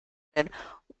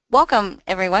Welcome,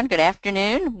 everyone. Good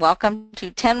afternoon. Welcome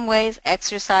to 10 Ways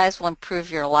Exercise Will Improve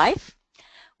Your Life.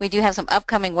 We do have some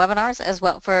upcoming webinars as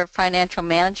well for financial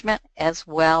management as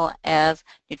well as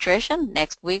nutrition.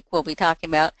 Next week, we'll be talking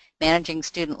about managing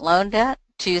student loan debt,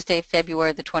 Tuesday,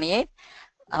 February the 28th.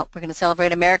 We're going to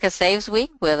celebrate America Saves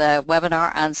Week with a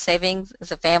webinar on savings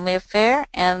as a family affair.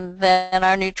 And then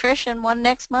our nutrition one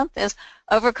next month is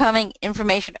overcoming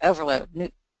information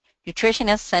overload, nutrition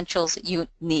essentials you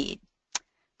need.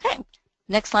 Okay,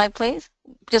 next slide, please.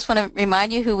 Just want to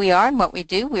remind you who we are and what we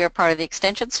do. We are part of the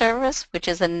Extension Service, which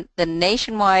is the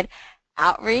nationwide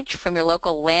outreach from your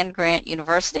local land-grant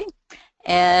university.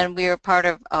 And we are part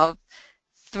of a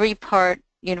three-part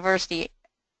university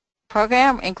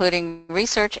program, including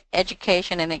research,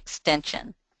 education, and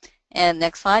extension. And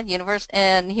next slide,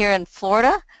 and here in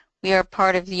Florida, we are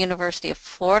part of the University of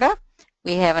Florida.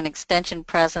 We have an extension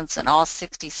presence in all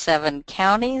 67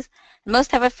 counties.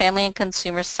 Most have a family and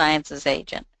consumer sciences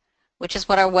agent, which is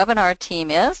what our webinar team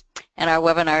is. And our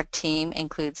webinar team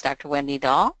includes Dr. Wendy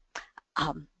Dahl,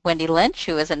 Wendy Lynch,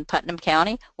 who is in Putnam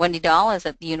County. Wendy Dahl is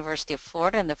at the University of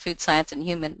Florida in the Food Science and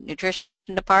Human Nutrition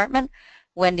Department.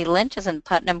 Wendy Lynch is in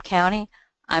Putnam County.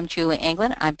 I'm Julie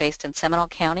England. I'm based in Seminole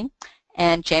County.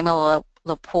 And Jamila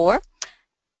Lepore,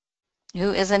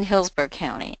 who is in Hillsborough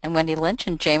County. And Wendy Lynch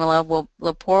and Jamila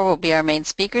Lepore will be our main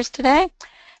speakers today.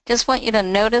 Just want you to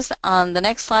notice on the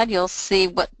next slide, you'll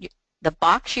see the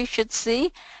box you should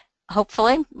see,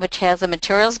 hopefully, which has a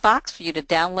materials box for you to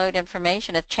download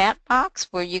information, a chat box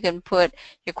where you can put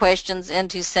your questions in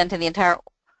to send to the entire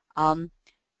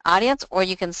audience, or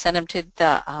you can send them to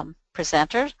the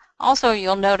presenters. Also,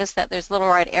 you'll notice that there's a little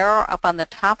right arrow up on the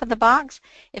top of the box.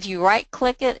 If you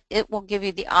right-click it, it will give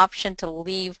you the option to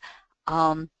leave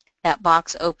that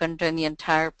box open during the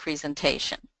entire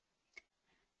presentation.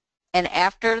 And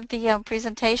after the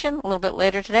presentation, a little bit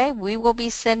later today, we will be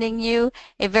sending you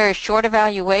a very short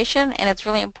evaluation, and it's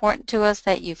really important to us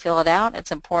that you fill it out.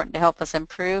 It's important to help us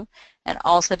improve and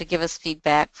also to give us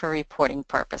feedback for reporting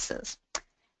purposes.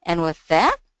 And with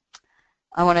that,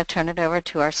 I want to turn it over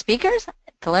to our speakers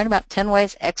to learn about 10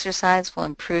 ways exercise will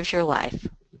improve your life.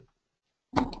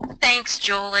 Thanks,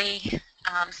 Julie.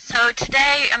 So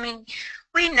today,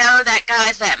 we know that,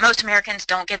 guys, that most Americans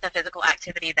don't get the physical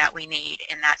activity that we need,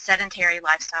 and that sedentary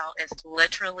lifestyle is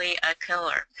literally a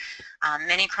killer.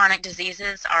 Many chronic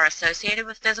diseases are associated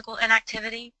with physical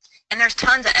inactivity, and there's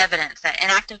tons of evidence that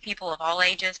inactive people of all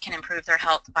ages can improve their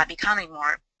health by becoming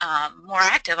more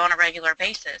active on a regular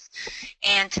basis.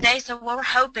 And today, so we're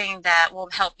hoping that will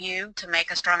help you to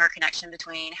make a stronger connection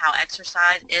between how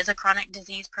exercise is a chronic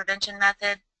disease prevention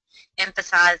method,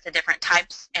 emphasize the different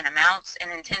types and amounts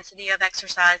and intensity of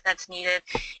exercise that's needed,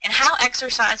 and how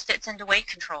exercise fits into weight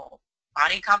control,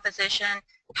 body composition,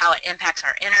 how it impacts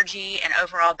our energy, and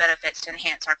overall benefits to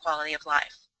enhance our quality of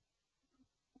life.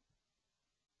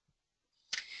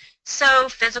 So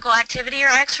physical activity or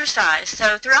exercise.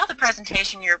 So throughout the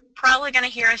presentation, you're probably going to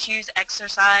hear us use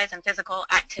exercise and physical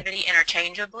activity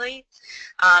interchangeably.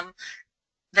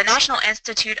 The National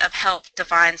Institute of Health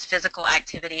defines physical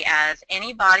activity as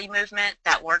any body movement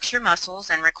that works your muscles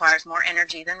and requires more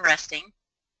energy than resting,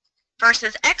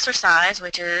 versus exercise,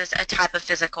 which is a type of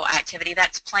physical activity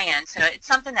that's planned. So it's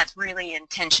something that's really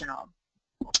intentional.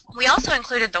 We also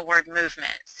included the word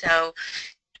movement. So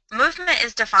movement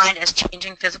is defined as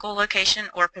changing physical location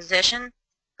or position,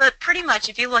 but pretty much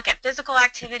if you look at physical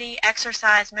activity,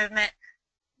 exercise, movement,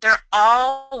 they're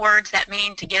all words that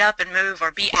mean to get up and move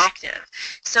or be active.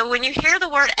 So when you hear the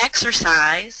word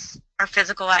exercise or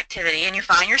physical activity and you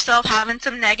find yourself having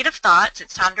some negative thoughts,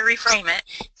 it's time to reframe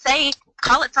it.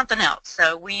 Call it something else.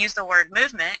 So we use the word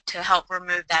movement to help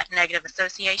remove that negative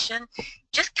association.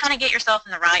 Just kind of get yourself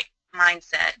in the right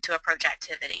mindset to approach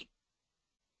activity.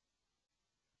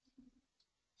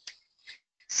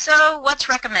 So what's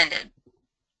recommended?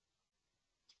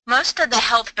 Most of the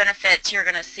health benefits you're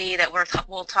going to see that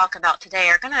we'll talk about today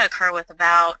are going to occur with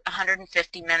about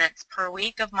 150 minutes per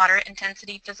week of moderate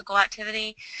intensity physical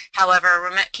activity. However,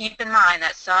 keep in mind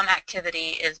that some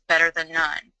activity is better than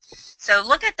none. So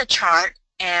look at the chart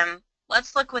and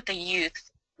let's look what the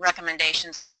youth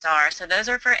recommendations are. So those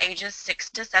are for ages 6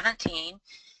 to 17,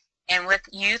 and with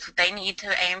youth they need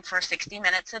to aim for 60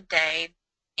 minutes a day,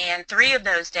 and 3 of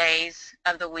those days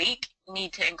of the week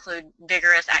need to include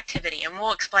vigorous activity, and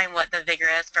we'll explain what the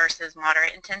vigorous versus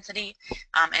moderate intensity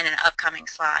in an upcoming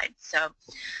slide. So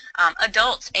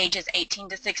adults ages 18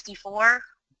 to 64,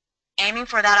 aiming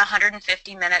for that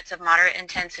 150 minutes of moderate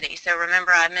intensity. So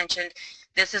remember, I mentioned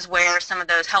this is where some of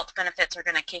those health benefits are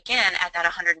going to kick in at that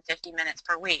 150 minutes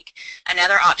per week.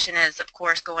 Another option is, of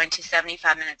course, going to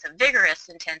 75 minutes of vigorous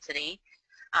intensity,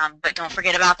 But don't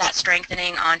forget about that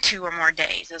strengthening on 2 or more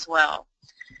days as well.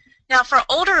 Now for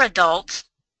older adults,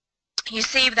 you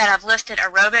see that I've listed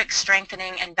aerobic,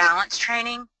 strengthening, and balance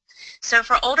training. So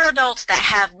for older adults that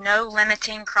have no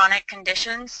limiting chronic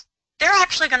conditions, they're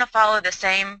actually going to follow the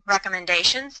same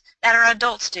recommendations that our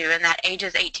adults do, and that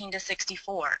ages 18 to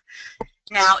 64.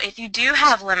 Now, if you do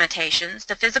have limitations,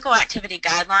 the physical activity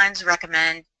guidelines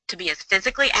recommend to be as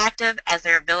physically active as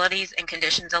their abilities and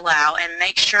conditions allow, and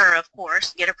make sure, of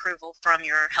course, get approval from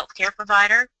your healthcare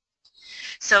provider.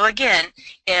 So again,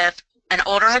 if an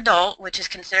older adult, which is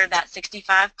considered that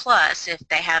 65 plus, if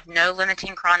they have no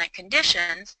limiting chronic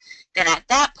conditions, then at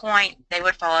that point they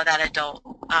would follow that adult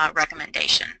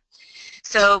recommendation.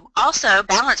 So also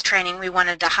balance training we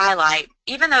wanted to highlight,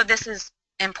 even though this is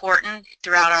important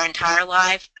throughout our entire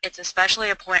life, it's especially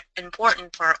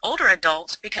important for older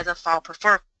adults because of fall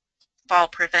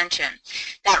prevention.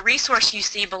 That resource you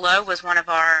see below was one of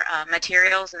our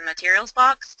materials in the materials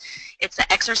box. It's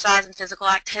the Exercise and Physical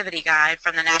Activity Guide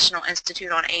from the National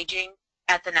Institute on Aging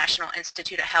at the National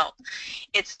Institute of Health.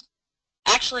 It's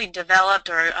actually developed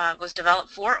or was developed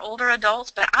for older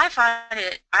adults, but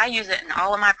I use it in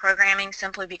all of my programming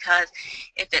simply because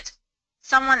if it's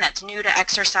someone that's new to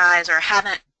exercise or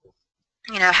hasn't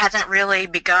really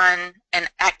begun an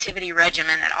activity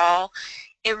regimen at all,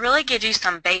 it really gives you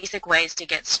some basic ways to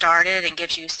get started and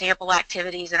gives you sample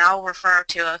activities, and I'll refer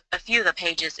to a few of the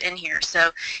pages in here. So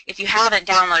if you haven't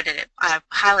downloaded it, I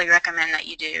highly recommend that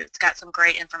you do. It's got some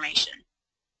great information.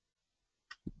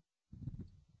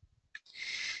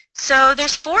 So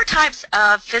there's 4 types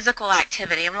of physical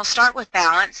activity, and we'll start with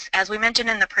balance. As we mentioned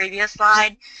in the previous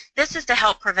slide, this is to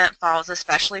help prevent falls,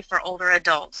 especially for older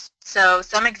adults. So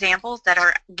some examples that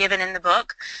are given in the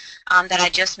book that I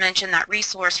just mentioned, that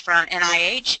resource from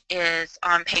NIH, is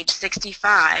on page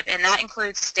 65, and that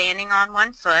includes standing on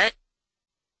one foot,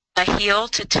 a heel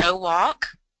to toe walk,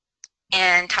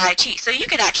 and Tai Chi. So you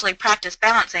could actually practice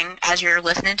balancing as you're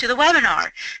listening to the webinar.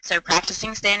 So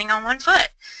practicing standing on one foot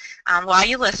while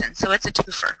you listen. So it's a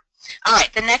twofer. All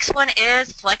right, the next one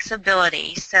is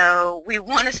flexibility. So we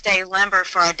want to stay limber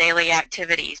for our daily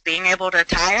activities, being able to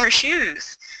tie our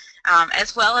shoes,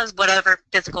 as well as whatever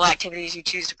physical activities you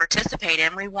choose to participate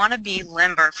in. We want to be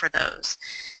limber for those.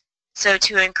 So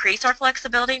to increase our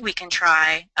flexibility, we can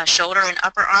try a shoulder and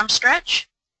upper arm stretch,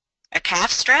 a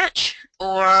calf stretch,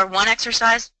 or one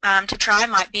exercise to try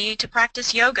might be to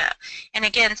practice yoga. And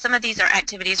again, some of these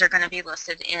activities are going to be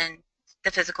listed in the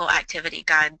Physical Activity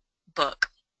Guide book.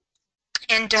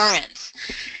 Endurance.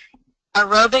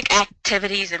 Aerobic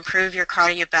activities improve your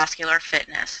cardiovascular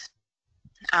fitness.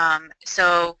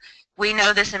 So we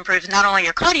know this improves not only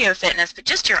your cardio fitness, but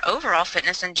just your overall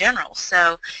fitness in general.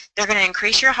 So they're going to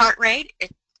increase your heart rate.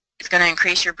 It's going to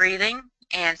increase your breathing.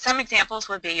 And some examples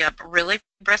would be a really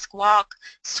brisk walk,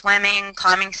 swimming,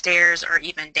 climbing stairs, or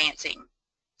even dancing.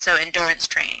 So endurance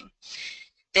training.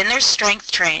 Then there's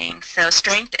strength training. So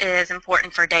strength is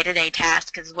important for day-to-day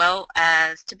tasks as well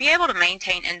as to be able to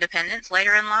maintain independence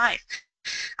later in life.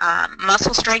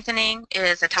 Muscle strengthening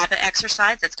is a type of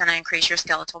exercise that's going to increase your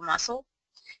skeletal muscle.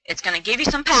 It's going to give you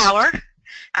some power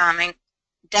and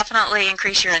definitely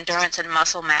increase your endurance and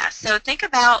muscle mass. So think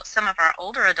about some of our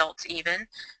older adults even,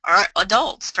 or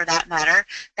adults for that matter,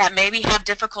 that maybe have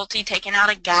difficulty taking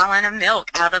out a gallon of milk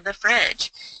out of the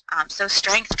fridge. So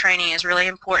strength training is really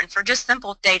important for just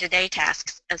simple day-to-day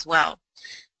tasks as well.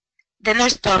 Then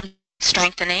there's bone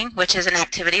strengthening, which is an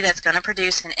activity that's going to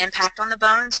produce an impact on the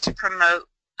bones to promote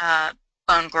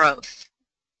bone growth.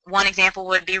 One example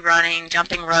would be running,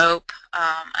 jumping rope,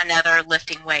 another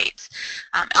lifting weights.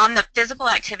 On the Physical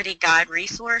Activity Guide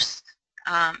resource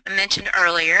I mentioned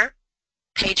earlier,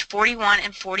 page 41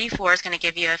 and 44 is going to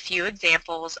give you a few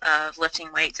examples of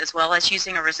lifting weights as well as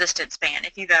using a resistance band.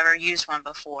 If you've ever used one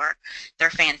before, they're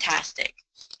fantastic.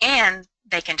 And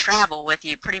they can travel with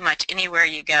you pretty much anywhere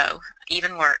you go,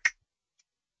 even work.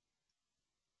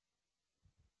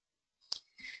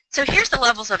 So here's the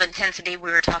levels of intensity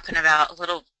we were talking about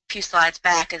a few slides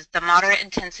back, is the moderate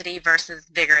intensity versus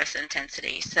vigorous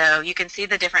intensity. So you can see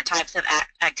the different types of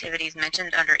activities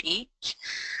mentioned under each.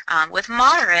 With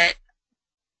moderate,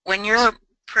 when you're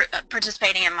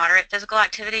participating in moderate physical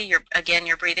activity, your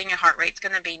breathing, your heart rate's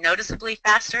going to be noticeably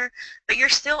faster, but you're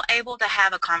still able to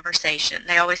have a conversation.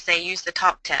 They always say use the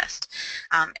talk test.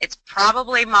 It's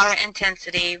probably moderate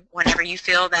intensity whenever you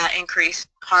feel that increased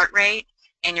heart rate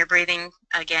and your breathing,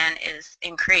 again, is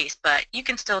increased, but you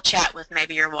can still chat with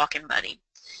maybe your walking buddy.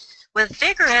 With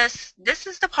vigorous, this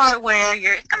is the part where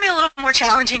it's going to be a little more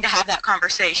challenging to have that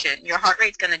conversation. Your heart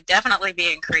rate's going to definitely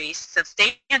be increased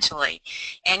substantially,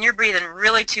 and you're breathing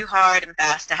really too hard and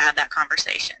fast to have that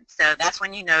conversation. So that's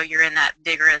when you know you're in that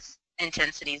vigorous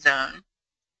intensity zone.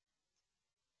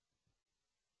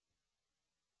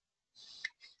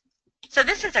 So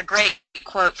this is a great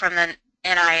quote from the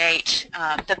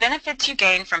NIH. The benefits you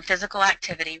gain from physical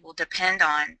activity will depend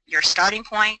on your starting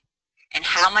point and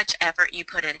how much effort you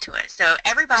put into it. So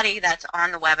everybody that's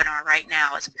on the webinar right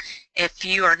now, if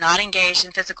you are not engaged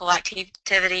in physical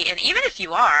activity, and even if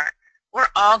you are, we're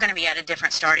all going to be at a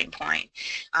different starting point.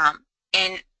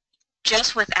 And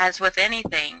just as with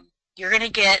anything, you're going to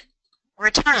get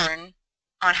return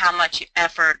on how much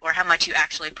effort or how much you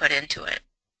actually put into it.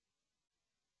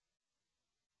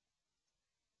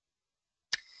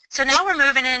 So now we're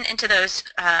moving into those,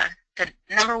 the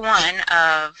number one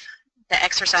of the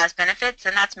exercise benefits,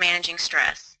 and that's managing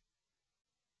stress.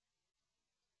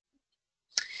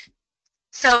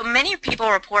 So many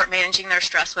people report managing their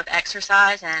stress with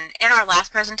exercise, and in our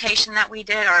last presentation that we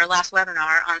did, our last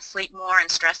webinar on sleep more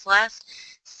and stress less,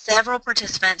 several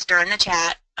participants during the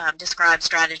chat described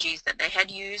strategies that they had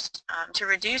used to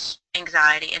reduce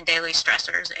anxiety and daily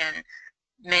stressors, and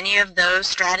many of those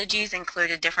strategies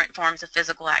included different forms of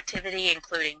physical activity,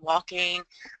 including walking,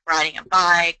 riding a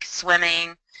bike,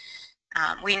 swimming.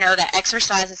 We know that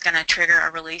exercise is going to trigger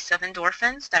a release of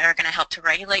endorphins that are going to help to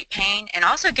regulate pain and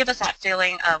also give us that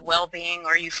feeling of well-being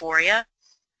or euphoria.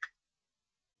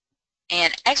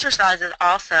 And exercise is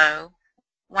also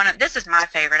this is my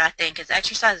favorite, I think, is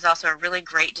exercise is also a really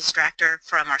great distractor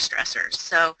from our stressors.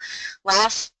 So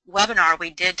last webinar we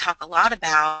did talk a lot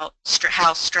about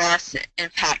how stress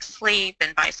impacts sleep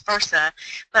and vice versa,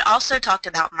 but also talked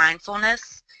about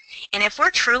mindfulness. And if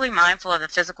we're truly mindful of the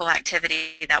physical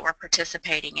activity that we're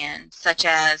participating in, such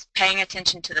as paying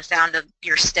attention to the sound of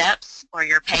your steps or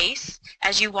your pace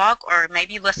as you walk, or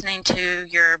maybe listening to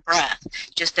your breath,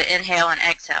 just the inhale and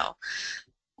exhale,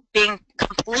 being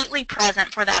completely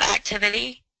present for that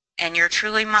activity, and you're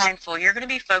truly mindful, you're going to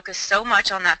be focused so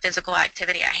much on that physical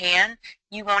activity at hand,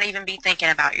 you won't even be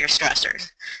thinking about your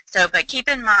stressors. So, but keep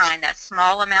in mind that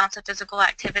small amounts of physical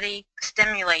activity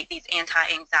stimulate these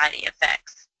anti-anxiety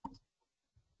effects.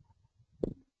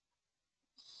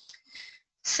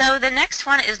 So the next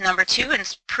one is number 2,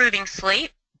 improving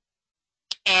sleep.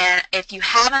 And if you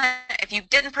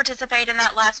didn't participate in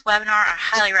that last webinar, I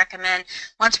highly recommend,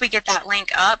 once we get that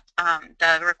link up,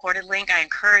 the recorded link, I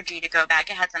encourage you to go back.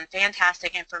 It had some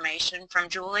fantastic information from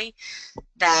Julie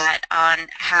on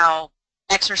how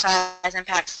exercise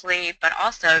impacts sleep, but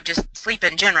also just sleep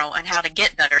in general and how to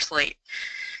get better sleep.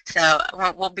 So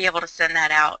we'll be able to send that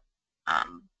out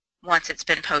once it's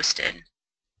been posted.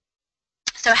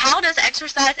 So how does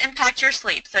exercise impact your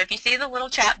sleep? So if you see the little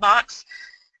chat box,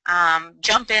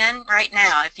 jump in right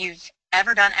now. If you've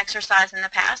ever done exercise in the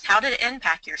past, how did it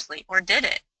impact your sleep, or did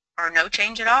it, or no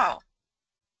change at all?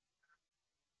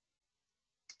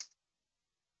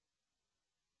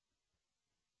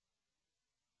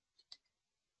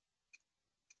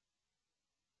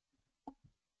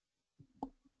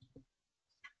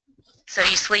 So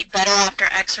you sleep better after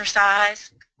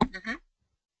exercise? Mm-hmm.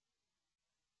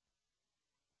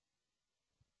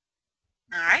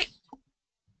 All right.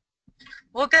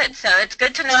 Well, good. So it's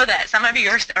good to know that some of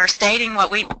you are stating what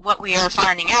we are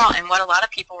finding out, and what a lot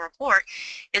of people report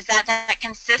is that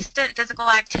consistent physical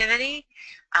activity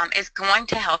is going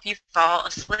to help you fall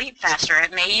asleep faster.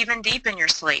 It may even deepen your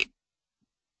sleep.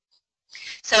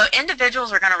 So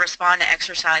individuals are going to respond to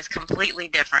exercise completely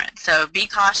different. So be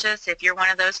cautious if you're one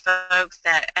of those folks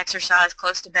that exercise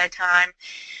close to bedtime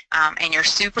and you're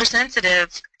super sensitive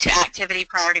to activity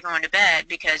prior to going to bed,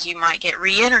 because you might get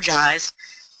re-energized.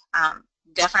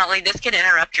 Definitely this could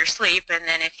interrupt your sleep, and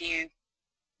then if you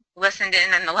listened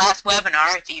in the last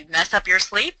webinar, if you mess up your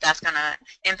sleep, that's going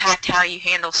to impact how you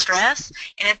handle stress,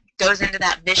 and it goes into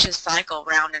that vicious cycle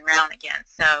round and round again.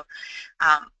 So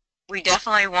we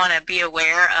definitely want to be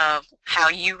aware of how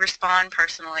you respond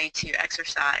personally to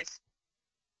exercise.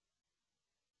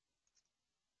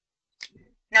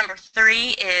 Number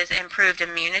 3 is improved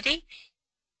immunity.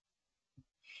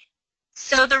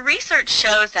 So the research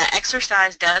shows that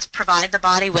exercise does provide the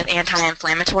body with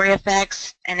anti-inflammatory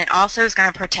effects, and it also is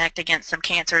going to protect against some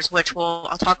cancers, which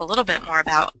I'll talk a little bit more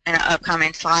about in an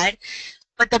upcoming slide.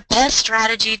 But the best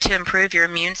strategy to improve your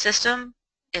immune system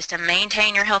is to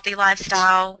maintain your healthy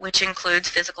lifestyle, which includes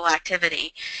physical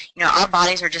activity. You know, our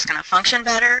bodies are just going to function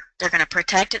better. They're going to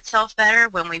protect itself better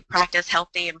when we practice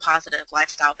healthy and positive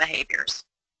lifestyle behaviors.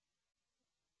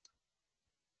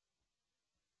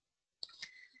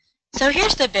 So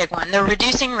here's the big one, the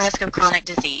reducing risk of chronic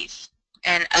disease.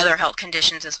 and other health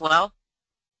conditions as well.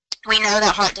 We know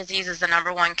that heart disease is the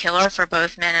 #1 killer for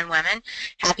both men and women.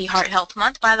 Happy Heart Health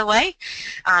Month, by the way.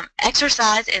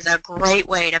 Exercise is a great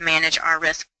way to manage our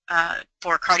risk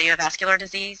for cardiovascular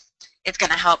disease. It's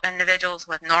going to help individuals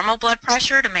with normal blood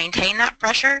pressure to maintain that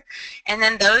pressure, and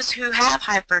then those who have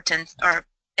hypertension or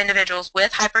individuals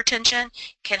with hypertension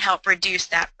can help reduce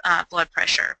that blood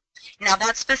pressure. Now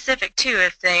that's specific too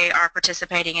if they are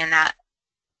participating in that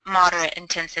moderate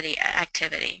intensity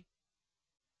activity.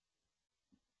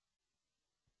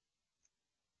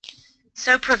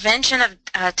 So prevention of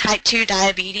type 2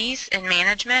 diabetes and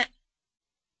management.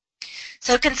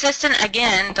 So consistent,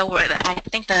 again, I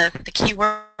think the key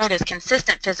word is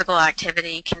consistent physical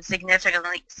activity can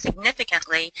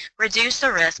significantly reduce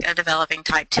the risk of developing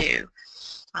type 2.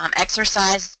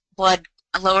 Exercise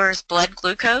lowers blood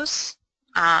glucose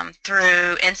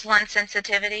through insulin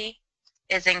sensitivity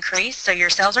is increased, so your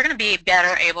cells are going to be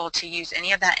better able to use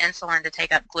any of that insulin to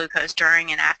take up glucose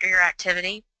during and after your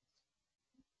activity.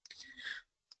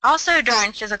 Also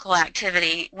during physical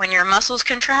activity, when your muscles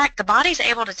contract, the body's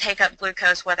able to take up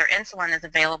glucose whether insulin is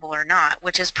available or not,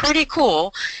 which is pretty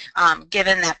cool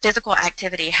given that physical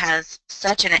activity has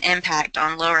such an impact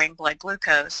on lowering blood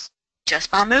glucose just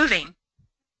by moving.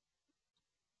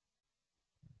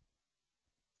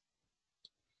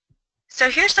 So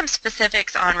here's some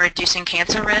specifics on reducing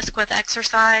cancer risk with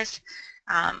exercise.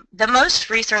 The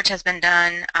most research has been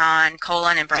done on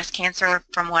colon and breast cancer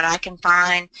from what I can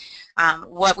find.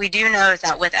 What we do know is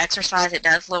that with exercise it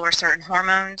does lower certain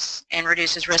hormones and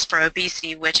reduces risk for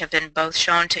obesity, which have been both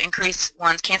shown to increase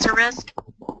one's cancer risk.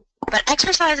 But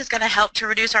exercise is going to help to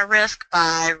reduce our risk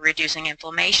by reducing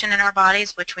inflammation in our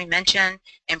bodies, which we mentioned,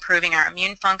 improving our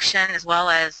immune function, as well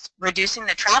as reducing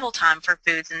the travel time for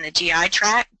foods in the GI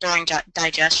tract during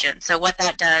digestion. So what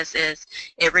that does is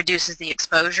it reduces the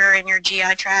exposure in your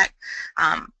GI tract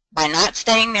by not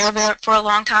staying there for a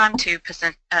long time to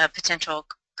potential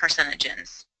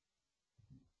carcinogens.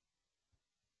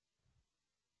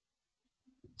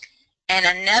 And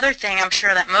another thing I'm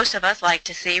sure that most of us like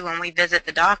to see when we visit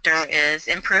the doctor is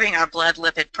improving our blood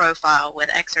lipid profile with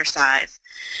exercise.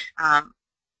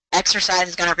 Exercise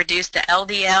is going to reduce the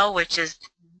LDL, which is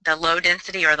the low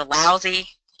density or the lousy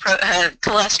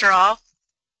cholesterol,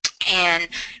 and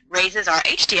raises our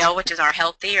HDL, which is our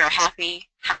healthy or happy,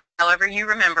 however you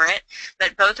remember it.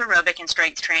 But both aerobic and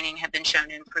strength training have been shown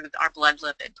to improve our blood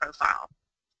lipid profile.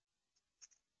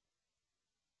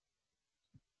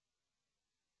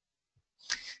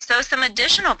 So some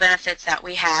additional benefits that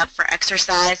we have for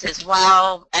exercise is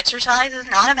while exercise is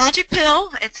not a magic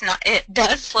pill, it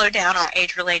does slow down our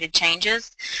age-related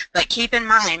changes, but keep in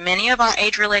mind many of our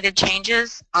age-related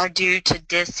changes are due to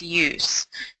disuse.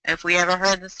 If we ever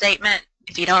heard the statement,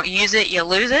 if you don't use it, you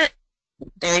lose it,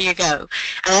 there you go.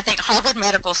 And I think Harvard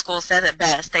Medical School said it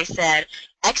best. They said,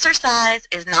 exercise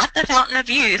is not the fountain of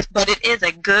youth, but it is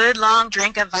a good long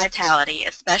drink of vitality,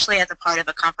 especially as a part of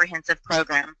a comprehensive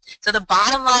program. So the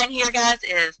bottom line here, guys,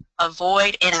 is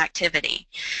avoid inactivity.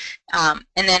 And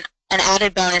then an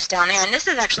added bonus down there, and this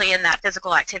is actually in that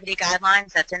physical activity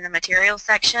guidelines that's in the materials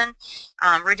section,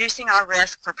 reducing our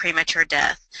risk for premature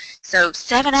death. So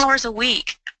 7 hours a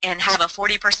week and have a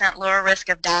 40% lower risk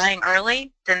of dying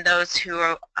early than those who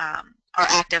are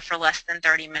active for less than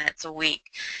 30 minutes a week.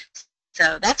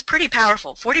 So that's pretty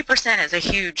powerful. 40% is a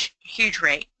huge, huge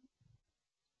rate.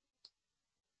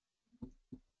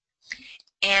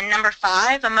 And number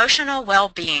 5, emotional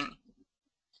well-being.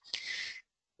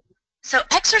 So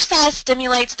exercise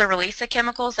stimulates the release of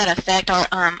chemicals that affect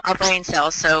our brain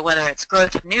cells. So whether it's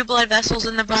growth of new blood vessels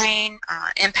in the brain,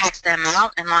 impacts the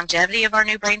amount and longevity of our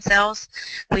new brain cells.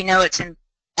 We know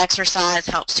exercise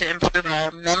helps to improve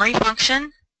our memory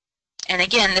function. And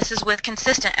again, this is with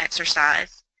consistent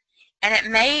exercise. And it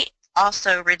may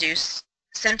also reduce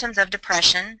symptoms of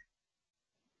depression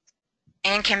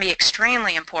and can be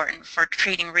extremely important for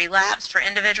treating relapse for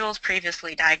individuals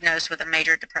previously diagnosed with a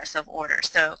major depressive order.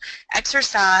 So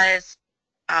exercise,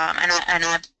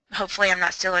 hopefully I'm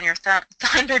not stealing your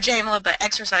thunder, Jamila, but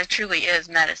exercise truly is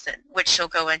medicine, which she'll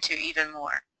go into even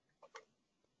more.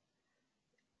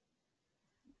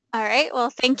 All right,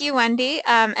 well, thank you, Wendy.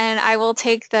 And I will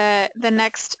take the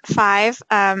next 5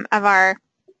 of our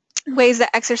ways that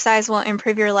exercise will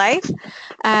improve your life.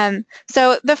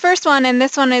 So the first one, and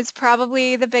this one is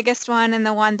probably the biggest one and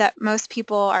the one that most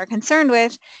people are concerned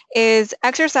with, is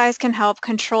exercise can help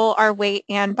control our weight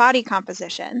and body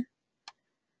composition.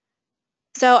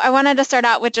 So I wanted to start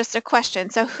out with just a question.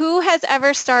 So who has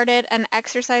ever started an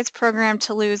exercise program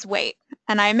to lose weight?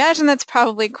 And I imagine that's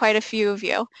probably quite a few of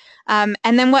you. And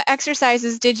then what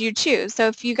exercises did you choose? So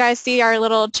if you guys see our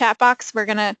little chat box, we're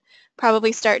going to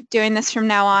probably start doing this from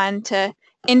now on to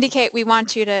indicate we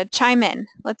want you to chime in.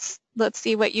 Let's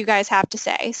see what you guys have to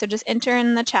say. So just enter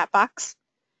in the chat box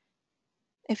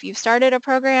if you've started a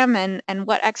program, and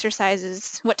what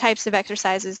exercises, what types of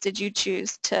exercises did you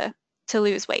choose to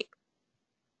lose weight.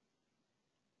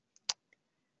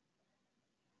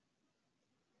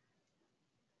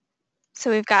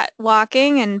 So we've got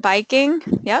walking and biking.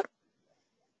 Yep.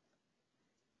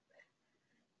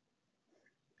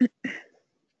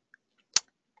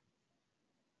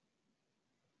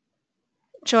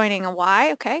 Joining a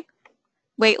Y, okay.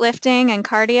 Weightlifting and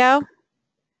cardio.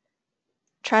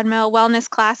 Treadmill wellness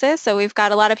classes. So we've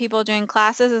got a lot of people doing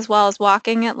classes as well as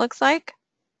walking, it looks like.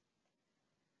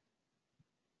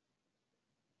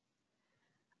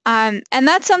 And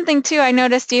that's something too I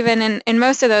noticed even in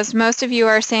most of those. Most of you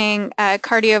are saying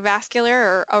cardiovascular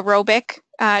or aerobic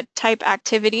type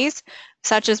activities,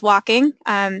 such as walking.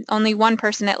 Only one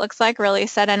person, it looks like, really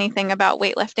said anything about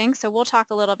weightlifting. So we'll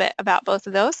talk a little bit about both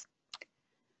of those.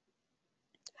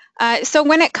 So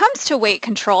when it comes to weight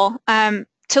control,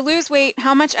 to lose weight,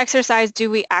 how much exercise do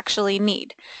we actually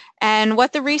need? And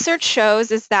what the research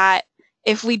shows is that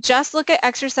if we just look at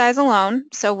exercise alone,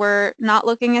 so we're not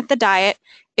looking at the diet,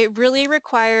 it really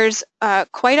requires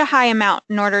quite a high amount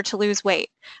in order to lose weight,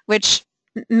 which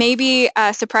may be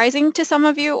surprising to some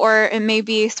of you, or it may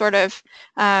be sort of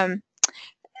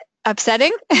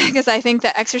upsetting because I think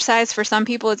that exercise for some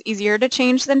people is easier to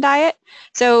change than diet.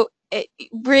 So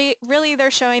really they're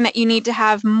showing that you need to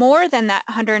have more than that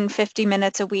 150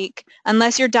 minutes a week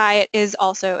unless your diet is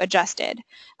also adjusted.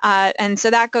 And so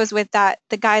that goes with the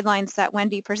guidelines that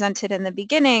Wendy presented in the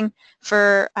beginning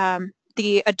for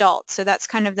the adults. So that's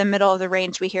kind of the middle of the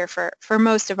range we hear for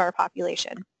most of our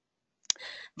population.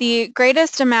 The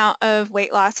greatest amount of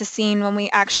weight loss is seen when we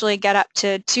actually get up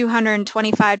to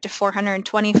 225 to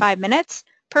 425 minutes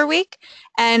per week.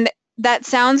 And that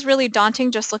sounds really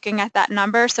daunting just looking at that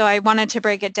number, so I wanted to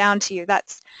break it down to you.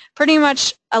 That's pretty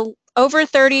much over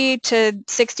 30 to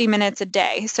 60 minutes a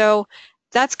day. So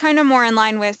that's kind of more in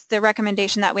line with the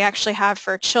recommendation that we actually have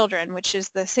for children, which is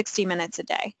the 60 minutes a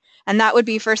day. And that would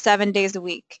be for 7 days a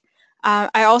week.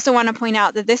 I also want to point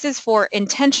out that this is for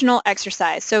intentional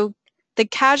exercise. So the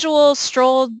casual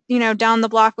stroll, down the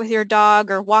block with your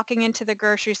dog or walking into the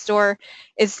grocery store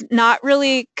is not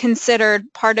really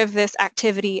considered part of this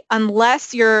activity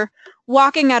unless you're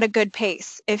walking at a good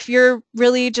pace. If you're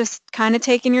really just kind of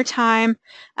taking your time,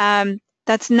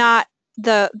 that's not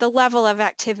the level of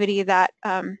activity that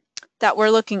that we're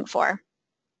looking for.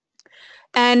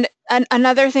 And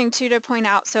another thing too to point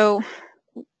out, so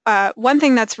one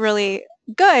thing that's really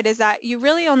good is that you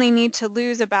really only need to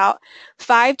lose about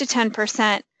 5 to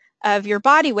 10% of your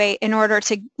body weight in order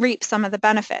to reap some of the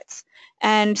benefits.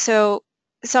 And so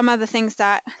some of the things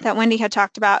that Wendy had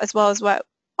talked about, as well as what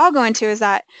I'll go into, is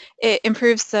that it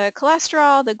improves the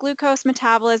cholesterol, the glucose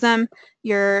metabolism,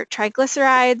 your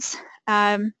triglycerides,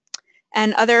 and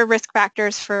other risk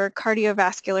factors for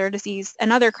cardiovascular disease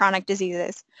and other chronic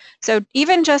diseases. So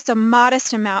even just a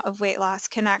modest amount of weight loss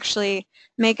can actually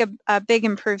make a big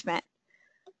improvement.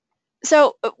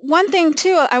 So one thing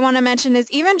too I want to mention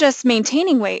is even just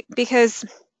maintaining weight, because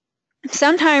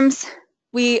sometimes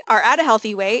we are at a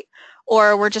healthy weight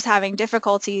or we're just having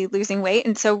difficulty losing weight,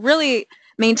 and so really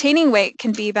maintaining weight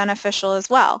can be beneficial as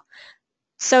well.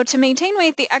 So to maintain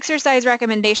weight, the exercise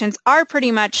recommendations are pretty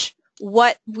much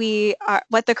what the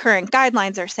current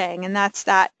guidelines are saying, and that's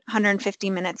that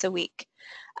 150 minutes a week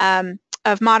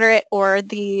of moderate or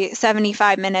the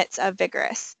 75 minutes of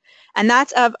vigorous. And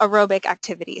that's of aerobic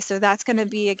activity. So that's going to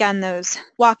be, again, those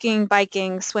walking,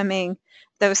 biking, swimming,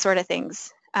 those sort of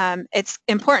things. It's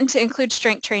important to include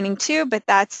strength training too, but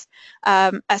that's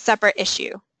a separate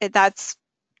issue. That's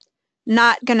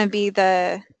not going to be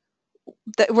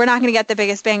we're not going to get the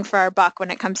biggest bang for our buck when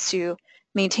it comes to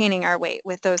maintaining our weight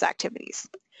with those activities.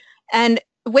 And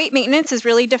weight maintenance is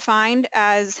really defined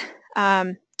as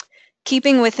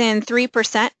keeping within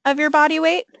 3% of your body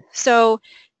weight. So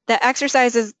the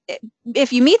exercises,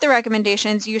 if you meet the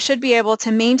recommendations, you should be able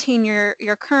to maintain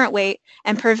your current weight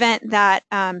and prevent that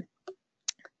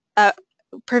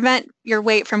prevent your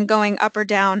weight from going up or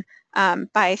down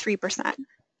by 3%.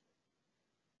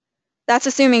 That's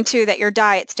assuming too that your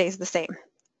diet stays the same.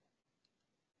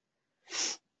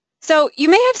 So you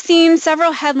may have seen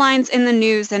several headlines in the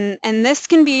news, and this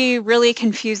can be really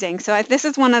confusing. So this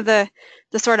is one of the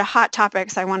sort of hot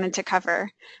topics I wanted to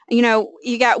cover.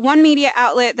 You got one media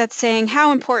outlet that's saying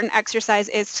how important exercise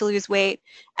is to lose weight,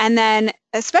 and then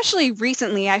especially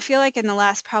recently, I feel like in the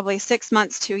last probably 6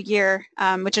 months to a year,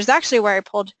 which is actually where I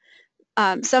pulled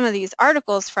some of these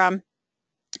articles from,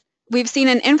 we've seen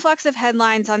an influx of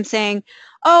headlines on saying,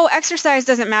 oh, exercise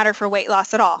doesn't matter for weight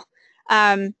loss at all.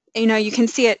 You know, you can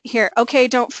see it here. Okay,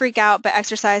 don't freak out, but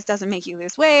exercise doesn't make you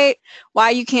lose weight.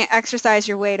 Why you can't exercise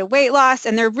your way to weight loss?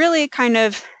 And they're really kind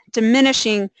of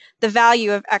diminishing the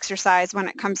value of exercise when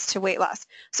it comes to weight loss.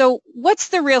 So what's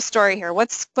the real story here?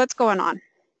 What's going on?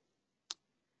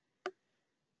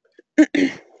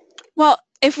 Well,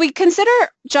 if we consider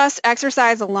just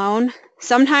exercise alone,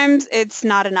 sometimes it's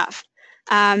not enough.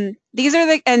 These are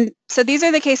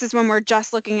the cases when we're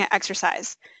just looking at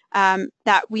exercise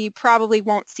that we probably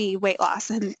won't see weight loss,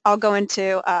 and I'll go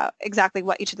into exactly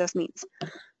what each of those means.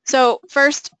 So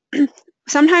first,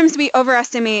 sometimes we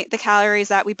overestimate the calories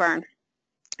that we burn.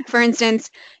 For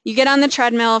instance, you get on the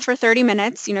treadmill for 30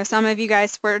 minutes. You know, some of you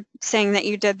guys were saying that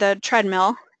you did the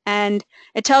treadmill, and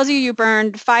it tells you you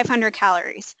burned 500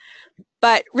 calories.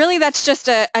 But really, that's just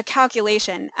a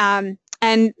calculation.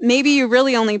 And maybe you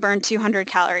really only burn 200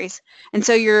 calories. And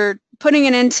so you're putting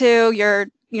it into your,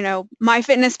 you know,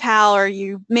 MyFitnessPal, or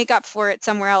you make up for it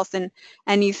somewhere else,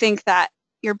 and you think that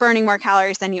you're burning more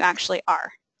calories than you actually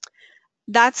are.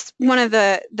 That's one of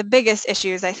the biggest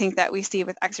issues I think that we see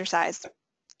with exercise.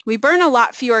 We burn a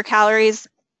lot fewer calories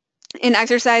in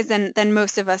exercise than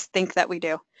most of us think that we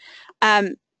do.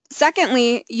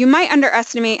 Secondly, you might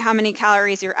underestimate how many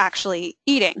calories you're actually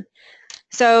eating.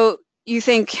 So you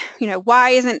think, you know,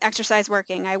 why isn't exercise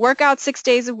working? I work out 6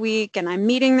 days a week, and I'm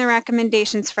meeting the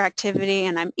recommendations for activity,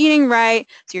 and I'm eating right,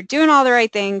 so you're doing all the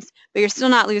right things, but you're still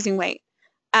not losing weight.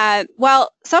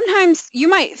 Well, sometimes you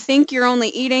might think you're only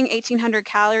eating 1,800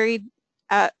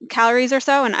 calories or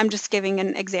so, and I'm just giving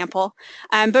an example,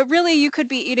 but really you could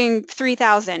be eating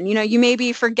 3,000. You know, you may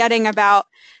be forgetting about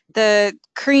the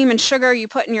cream and sugar you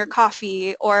put in your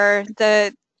coffee, or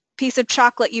the piece of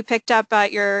chocolate you picked up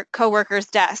at your coworker's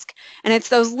desk. And it's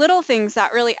those little things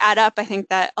that really add up, I think,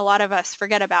 that a lot of us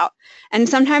forget about. And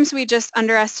sometimes we just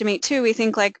underestimate too. We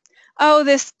think like, oh,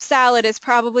 this salad is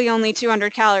probably only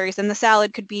 200 calories, and the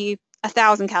salad could be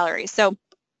 1,000 calories. So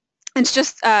it's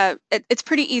just, it's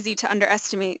pretty easy to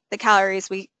underestimate the calories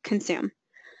we consume.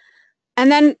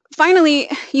 And then finally,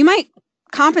 you might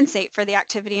compensate for the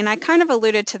activity, and I kind of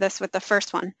alluded to this with the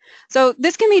first one. So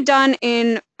this can be done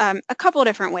in a couple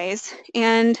different ways,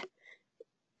 and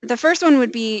the first one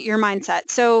would be your mindset.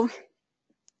 So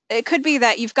it could be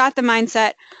that you've got the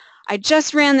mindset, I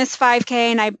just ran this 5K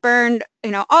and I burned,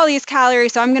 you know, all these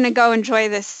calories, so I'm going to go enjoy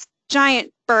this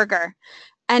giant burger.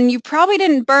 And you probably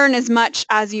didn't burn as much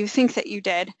as you think that you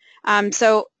did.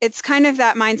 So it's kind of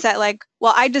that mindset like,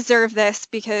 well, I deserve this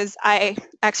because I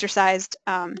exercised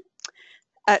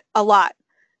a lot.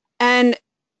 And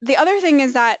the other thing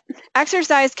is that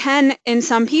exercise can, in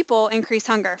some people, increase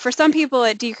hunger. For some people,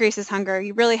 it decreases hunger.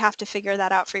 You really have to figure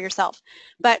that out for yourself.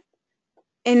 But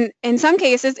in some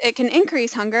cases, it can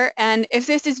increase hunger. And if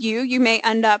this is you, you may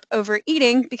end up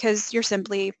overeating because you're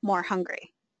simply more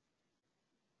hungry.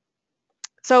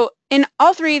 So in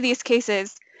all three of these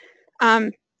cases,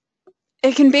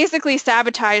 it can basically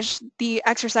sabotage the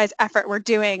exercise effort we're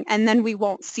doing, and then we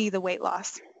won't see the weight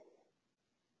loss.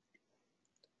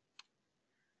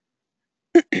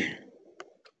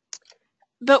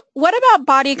 But what about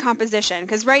body composition?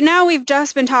 Because right now we've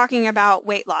just been talking about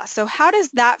weight loss. So how does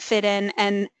that fit in,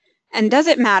 and does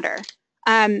it matter?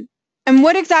 And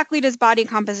what exactly does body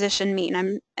composition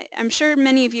mean? I'm sure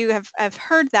many of you have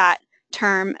heard that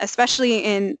term, especially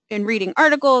in reading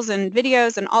articles and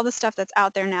videos and all the stuff that's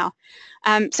out there now.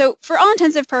 So for all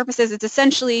intensive purposes, it's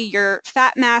essentially your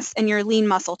fat mass and your lean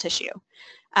muscle tissue.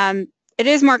 It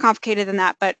is more complicated than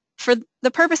that, but for the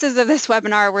purposes of this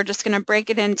webinar, we're just going to break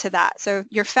it into that. So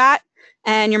your fat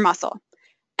and your muscle.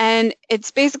 And it's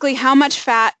basically how much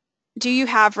fat do you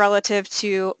have relative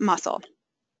to muscle.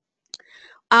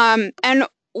 And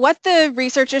what the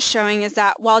research is showing is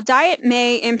that while diet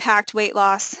may impact weight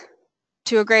loss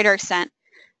to a greater extent,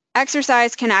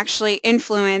 exercise can actually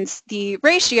influence the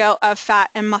ratio of fat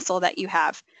and muscle that you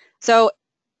have. So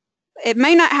it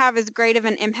may not have as great of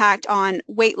an impact on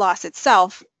weight loss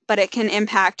itself, but it can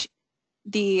impact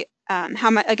the how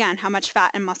much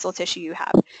fat and muscle tissue you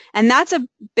have. And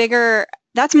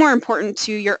that's more important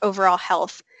to your overall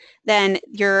health than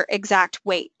your exact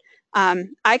weight.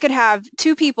 I could have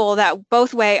two people that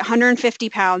both weigh 150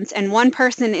 pounds, and one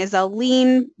person is a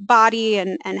lean body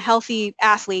and healthy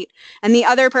athlete, and the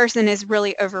other person is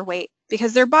really overweight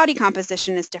because their body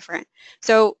composition is different.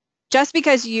 So just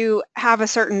because you have a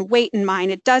certain weight in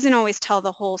mind, it doesn't always tell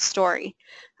the whole story.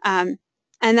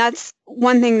 And that's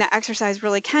one thing that exercise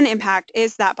really can impact,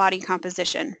 is that body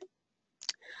composition.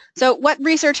 So what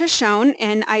research has shown,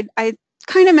 and I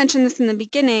kind of mentioned this in the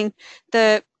beginning,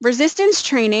 the resistance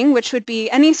training, which would be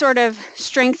any sort of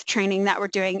strength training that we're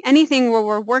doing, anything where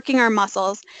we're working our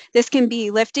muscles. This can be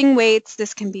lifting weights,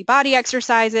 this can be body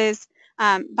exercises,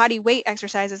 body weight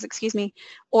exercises, excuse me,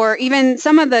 or even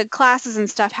some of the classes and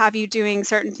stuff have you doing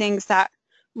certain things that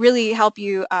really help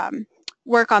you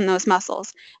work on those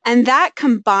muscles. And that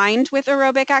combined with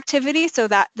aerobic activity, so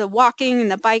that the walking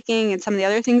and the biking and some of the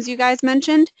other things you guys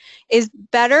mentioned, is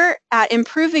better at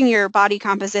improving your body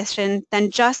composition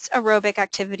than just aerobic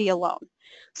activity alone.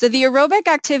 So the aerobic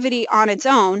activity on its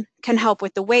own can help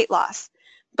with the weight loss,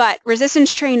 but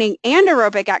resistance training and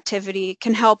aerobic activity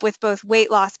can help with both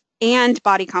weight loss and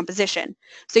body composition.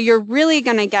 So you're really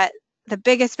going to get the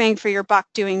biggest bang for your buck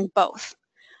doing both.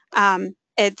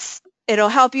 It'll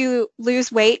help you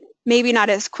lose weight, maybe not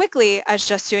as quickly as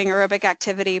just doing aerobic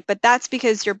activity, but that's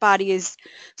because your body is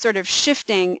sort of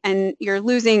shifting and you're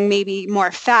losing maybe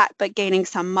more fat but gaining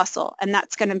some muscle, and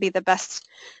that's going to be the best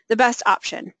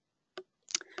option.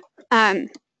 And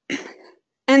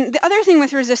the other thing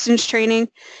with resistance training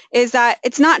is that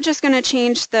it's not just going to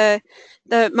change the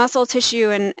muscle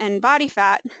tissue and body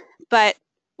fat, but,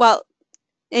 well,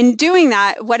 in doing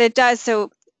that, what it does,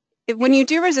 so when you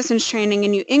do resistance training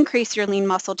and you increase your lean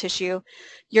muscle tissue,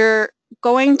 you're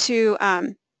going to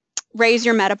raise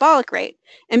your metabolic rate.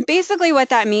 And basically what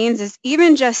that means is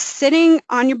even just sitting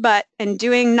on your butt and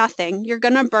doing nothing, you're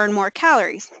going to burn more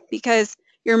calories because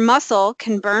your muscle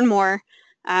can burn more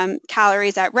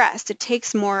calories at rest. It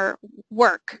takes more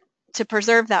work to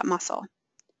preserve that muscle.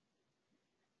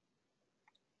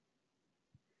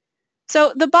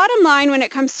 So the bottom line when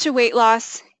it comes to weight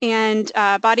loss and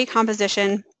body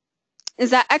composition is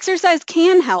that exercise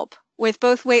can help with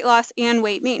both weight loss and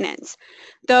weight maintenance,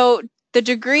 though the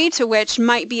degree to which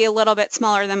might be a little bit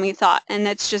smaller than we thought, and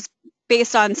that's just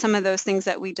based on some of those things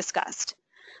that we discussed.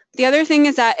 The other thing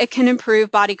is that it can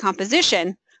improve body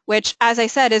composition, which, as I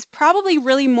said, is probably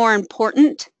really more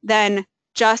important than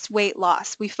just weight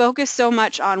loss. We focus so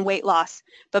much on weight loss,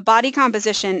 but body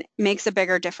composition makes a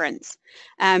bigger difference.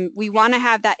 We want to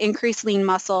have that increased lean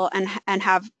muscle and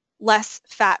have less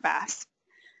fat mass.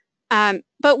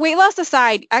 But weight loss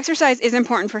aside, exercise is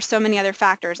important for so many other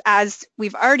factors, as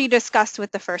we've already discussed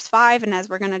with the first 5 and as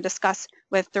we're going to discuss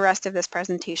with the rest of this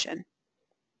presentation.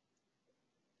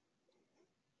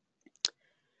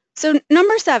 So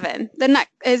number 7, the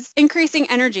next is increasing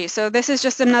energy. So this is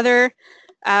just another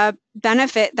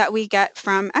benefit that we get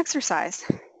from exercise.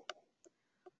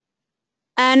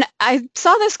 And I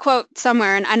saw this quote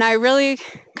somewhere and I really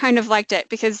kind of liked it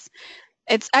because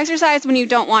it's exercise when you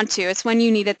don't want to. It's when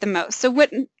you need it the most. So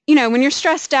when you're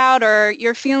stressed out or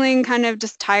you're feeling kind of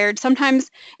just tired, sometimes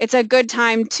it's a good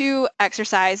time to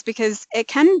exercise because it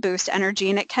can boost energy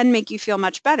and it can make you feel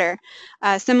much better.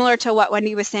 Similar to what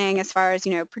Wendy was saying as far as,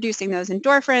 producing those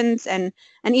endorphins and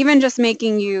even just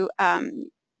making you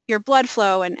your blood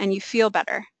flow and you feel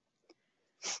better.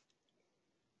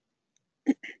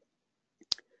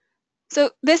 So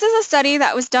this is a study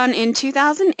that was done in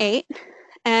 2008.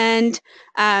 And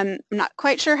I'm not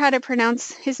quite sure how to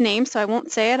pronounce his name, so I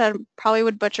won't say it. I probably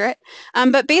would butcher it.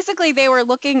 But basically, they were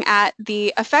looking at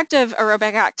the effect of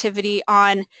aerobic activity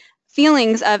on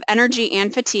feelings of energy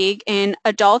and fatigue in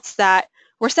adults that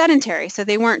were sedentary, so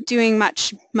they weren't doing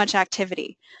much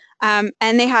activity. And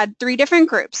they had 3 different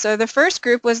groups. So the first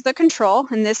group was the control,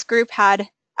 and this group had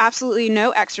absolutely no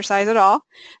exercise at all.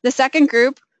 The second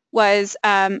group was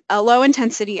a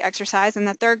low-intensity exercise, and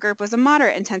the third group was a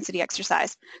moderate-intensity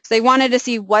exercise. So they wanted to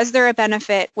see, was there a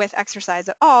benefit with exercise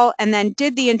at all, and then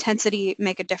did the intensity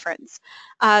make a difference?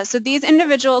 So these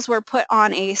individuals were put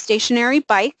on a stationary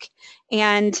bike,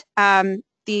 and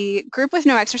the group with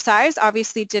no exercise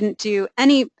obviously didn't do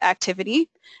any activity,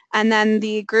 and then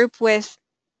the group with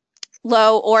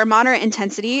low or moderate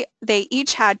intensity, they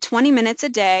each had 20 minutes a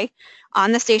day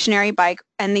on the stationary bike,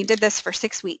 and they did this for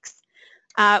 6 weeks.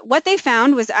 What they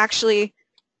found was actually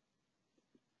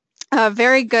a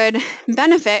very good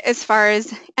benefit as far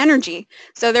as energy.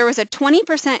 So there was a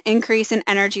 20% increase in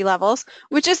energy levels,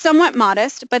 which is somewhat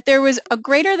modest, but there was a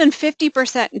greater than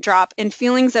 50% drop in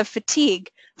feelings of fatigue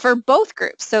for both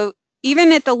groups. So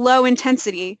even at the low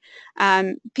intensity,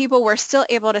 people were still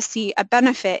able to see a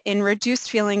benefit in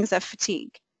reduced feelings of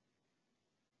fatigue.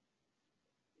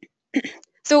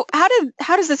 So how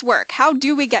does this work? How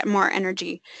do we get more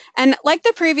energy? And like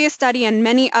the previous study and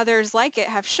many others like it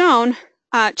have shown,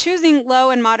 choosing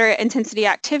low and moderate intensity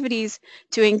activities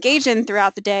to engage in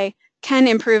throughout the day can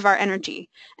improve our energy.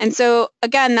 And so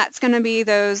again, that's going to be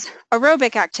those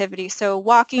aerobic activities. So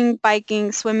walking,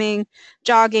 biking, swimming,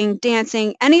 jogging,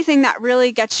 dancing, anything that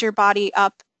really gets your body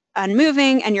up and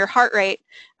moving and your heart rate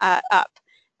up.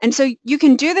 And so you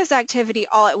can do this activity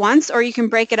all at once, or you can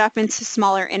break it up into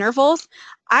smaller intervals.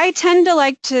 I tend to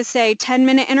like to say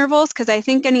 10-minute intervals, because I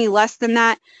think any less than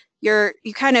that, you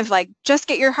kind of like just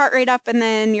get your heart rate up and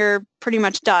then you're pretty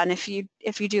much done if you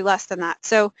do less than that.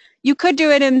 So you could do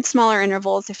it in smaller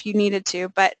intervals if you needed to,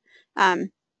 but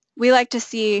we like to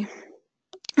see,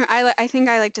 or I think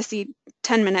I like to see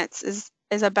 10 minutes is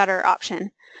a better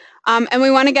option. And we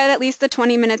want to get at least the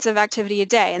 20 minutes of activity a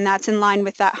day, and that's in line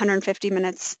with that 150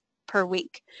 minutes per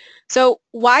week. So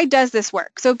why does this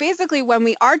work? So basically, when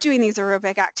we are doing these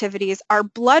aerobic activities, our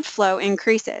blood flow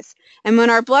increases. And when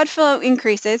our blood flow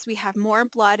increases, we have more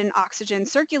blood and oxygen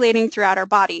circulating throughout our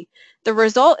body. The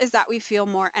result is that we feel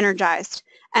more energized.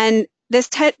 And this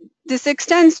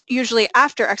extends usually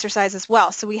after exercise as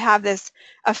well. So we have this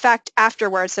effect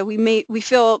afterwards. So we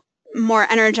feel more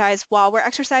energized while we're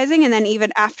exercising, and then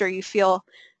even after, you feel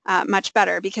much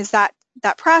better, because that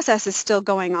process is still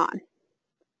going on.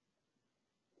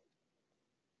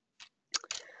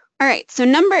 All right, so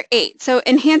number 8, so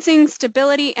enhancing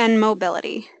stability and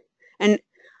mobility. And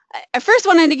I first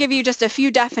wanted to give you just a few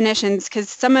definitions,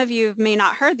 because some of you may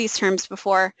not heard these terms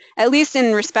before, at least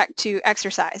in respect to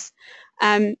exercise.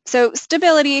 So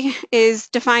stability is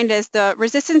defined as the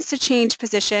resistance to change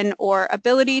position or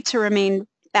ability to remain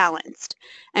balanced.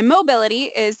 And mobility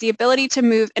is the ability to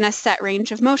move in a set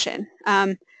range of motion.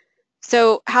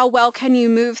 So how well can you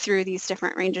move through these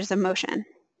different ranges of motion?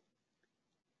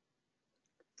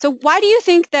 So why do you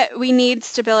think that we need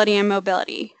stability and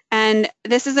mobility? And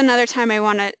this is another time I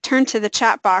want to turn to the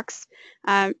chat box.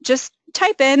 Just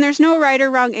type in, there's no right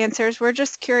or wrong answers. We're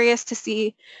just curious to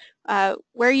see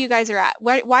where you guys are at.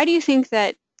 Why do you think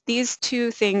that these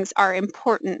two things are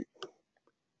important?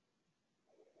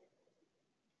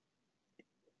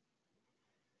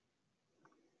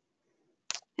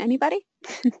 Anybody?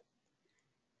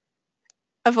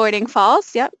 Avoiding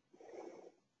falls, yep.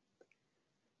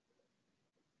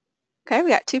 Okay, we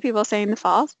got 2 people saying the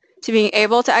falls. To being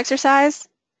able to exercise.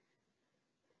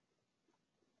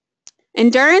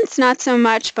 Endurance, not so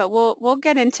much, but we'll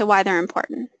get into why they're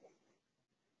important.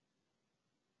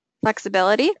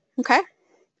 Flexibility, okay.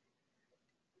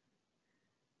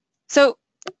 So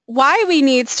why we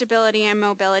need stability and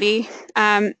mobility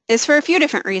is for a few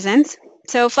different reasons.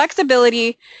 So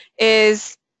flexibility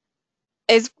is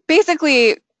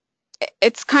basically,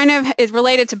 it's kind of is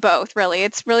related to both, really.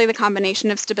 It's really the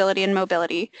combination of stability and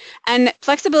mobility. And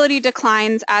flexibility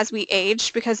declines as we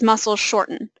age because muscles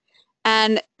shorten.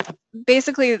 And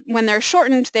basically, when they're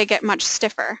shortened, they get much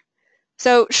stiffer.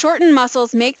 So shortened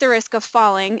muscles make the risk of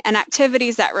falling and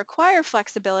activities that require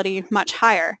flexibility much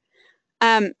higher,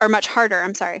 or much harder,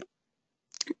 I'm sorry.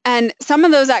 And some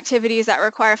of those activities that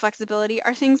require flexibility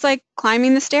are things like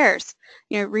climbing the stairs,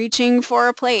 reaching for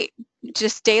a plate,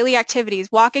 just daily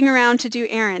activities, walking around to do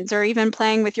errands, or even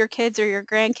playing with your kids or your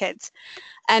grandkids.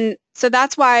 And so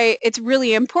that's why it's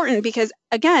really important, because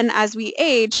again, as we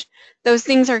age, those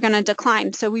things are going to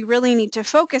decline. So we really need to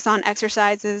focus on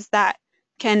exercises that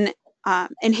can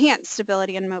enhance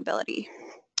stability and mobility.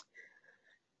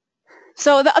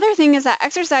 So the other thing is that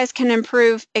exercise can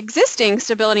improve existing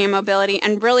stability and mobility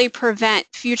and really prevent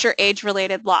future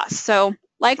age-related loss. So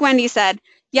like Wendy said,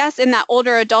 yes, in that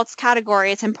older adults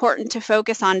category, it's important to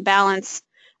focus on balance,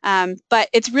 but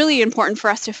it's really important for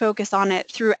us to focus on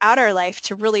it throughout our life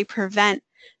to really prevent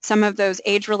some of those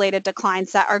age-related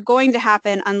declines that are going to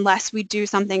happen unless we do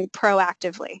something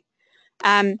proactively.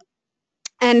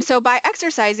 And so by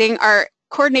exercising, our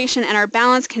coordination and our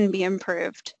balance can be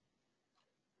improved.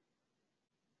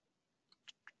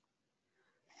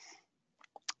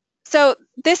 So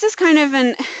this is kind of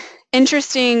an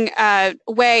interesting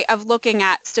way of looking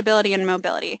at stability and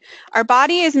mobility. Our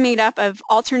body is made up of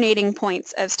alternating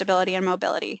points of stability and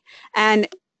mobility, and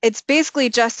it's basically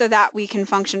just so that we can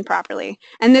function properly.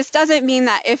 And this doesn't mean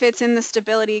that if it's in the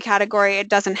stability category, it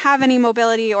doesn't have any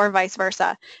mobility, or vice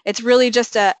versa. It's really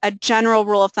just a general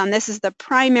rule of thumb. This is the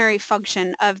primary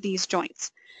function of these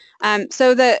joints.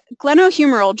 So the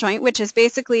glenohumeral joint, which is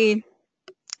basically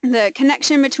the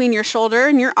connection between your shoulder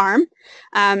and your arm,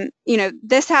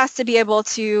 this has to be able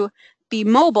to be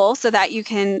mobile so that you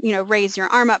can, raise your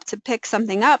arm up to pick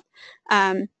something up,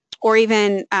 or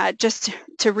even just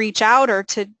to reach out or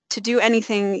to do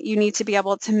anything. You need to be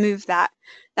able to move that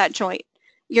joint.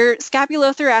 Your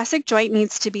scapulothoracic joint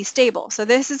needs to be stable. So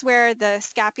this is where the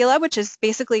scapula, which is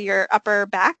basically your upper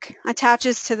back,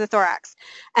 attaches to the thorax.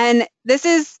 And this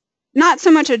is not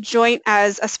so much a joint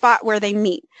as a spot where they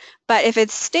meet, but if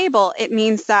it's stable, it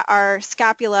means that our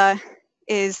scapula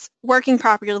is working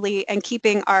properly and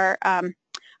keeping our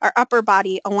upper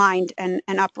body aligned and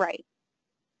upright.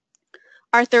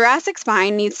 our thoracic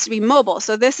spine needs to be mobile.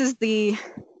 So this is the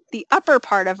upper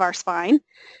part of our spine,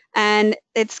 and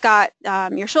it's got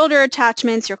your shoulder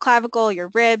attachments, your clavicle, your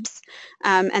ribs,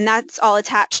 and that's all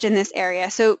attached in this area.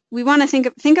 So we want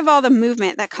to think of all the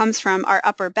movement that comes from our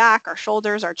upper back, our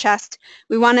shoulders, our chest.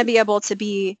 We want to be able to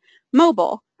be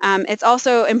mobile. It's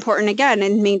also important, again,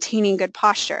 in maintaining good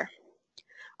posture.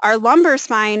 Our lumbar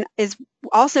spine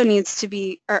also needs to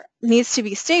be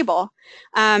stable,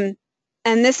 and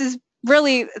this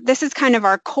is kind of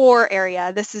our core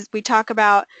area. We talk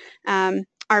about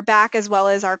our back as well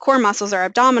as our core muscles, our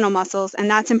abdominal muscles, and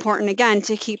that's important, again,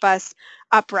 to keep us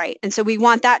upright. And so we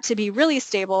want that to be really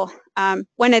stable.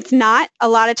 When it's not, a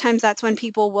lot of times that's when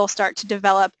people will start to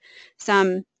develop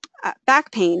some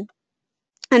back pain.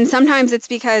 And sometimes it's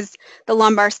because the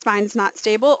lumbar spine is not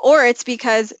stable, or it's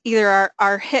because either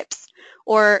our hips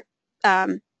or,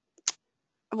 well,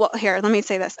 here, let me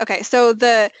say this. Okay, so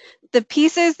the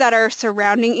pieces that are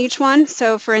surrounding each one,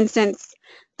 so for instance,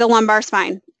 the lumbar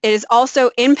spine, it is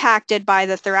also impacted by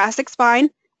the thoracic spine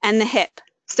and the hip.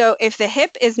 So if the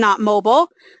hip is not mobile,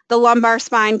 the lumbar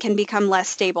spine can become less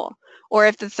stable. Or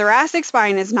if the thoracic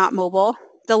spine is not mobile,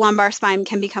 the lumbar spine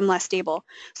can become less stable.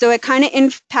 So it kind of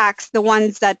impacts the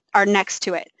ones that are next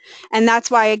to it. And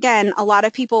that's why, again, a lot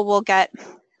of people will get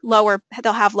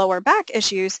they'll have lower back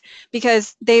issues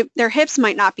because their hips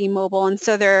might not be mobile, and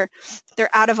so they're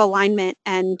out of alignment,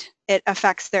 and it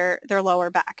affects their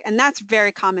lower back. And that's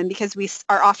very common because we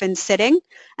are often sitting,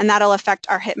 and that'll affect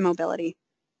our hip mobility.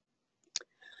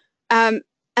 And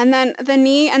then the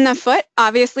knee and the foot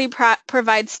obviously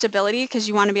provide stability because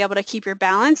you want to be able to keep your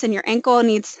balance, and your ankle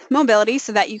needs mobility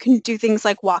so that you can do things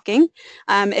like walking.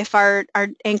 If our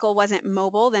ankle wasn't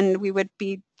mobile, then we would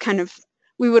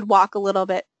walk a little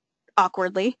bit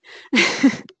awkwardly.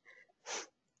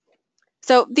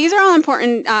 So these are all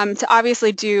important to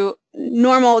obviously do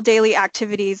normal daily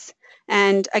activities,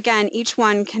 and again, each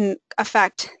one can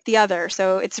affect the other.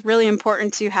 So it's really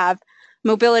important to have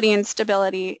mobility and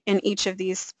stability in each of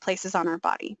these places on our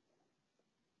body.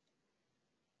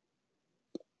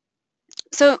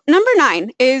 So number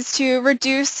 9 is to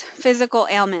reduce physical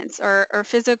ailments or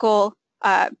physical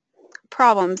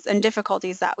problems and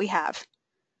difficulties that we have.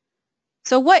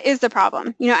 So what is the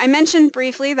problem? I mentioned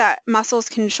briefly that muscles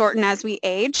can shorten as we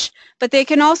age, but they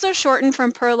can also shorten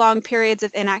from prolonged periods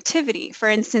of inactivity. For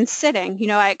instance, sitting.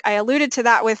 I alluded to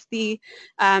that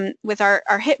with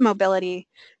our hip mobility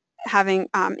having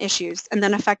issues and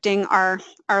then affecting our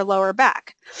lower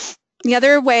back. The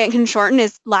other way it can shorten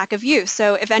is lack of use.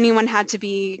 So if anyone had to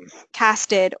be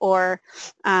casted or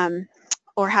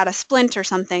had a splint or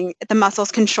something, the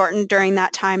muscles can shorten during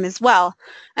that time as well.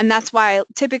 And that's why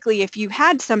typically if you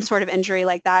had some sort of injury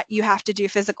like that, you have to do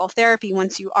physical therapy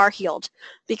once you are healed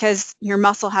because your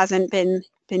muscle hasn't been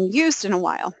used in a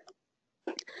while.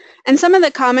 And some of the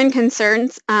common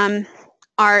concerns are,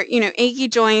 achy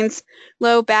joints,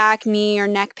 low back, knee, or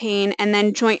neck pain, and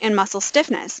then joint and muscle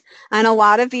stiffness. And a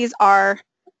lot of these are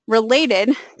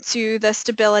related to the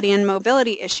stability and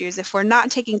mobility issues. If we're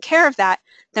not taking care of that,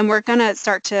 then we're going to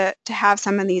start to have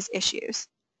some of these issues.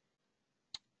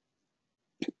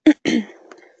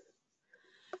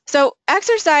 So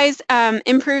exercise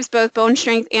improves both bone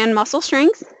strength and muscle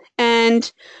strength. And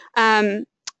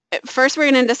first, we're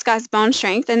going to discuss bone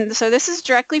strength. And so this is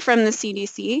directly from the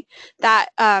CDC, that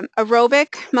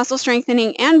aerobic muscle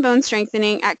strengthening and bone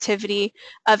strengthening activity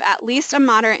of at least a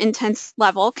moderate intense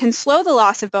level can slow the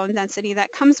loss of bone density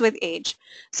that comes with age.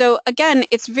 So again,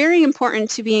 it's very important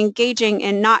to be engaging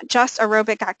in not just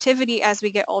aerobic activity as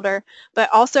we get older, but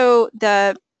also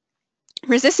the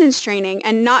resistance training,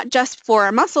 and not just for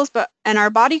our muscles and our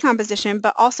body composition,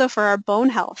 but also for our bone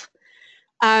health.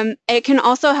 It can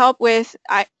also help with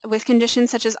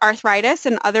conditions such as arthritis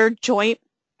and other joint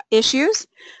issues.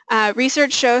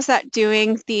 Research shows that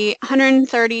doing the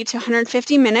 130 to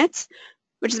 150 minutes,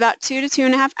 which is about 2 to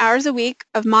 2.5 hours a week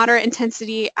of moderate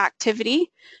intensity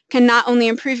activity, can not only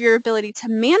improve your ability to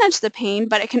manage the pain,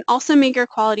 but it can also make your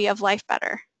quality of life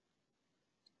better.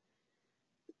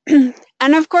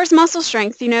 And of course, muscle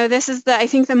strength. This is I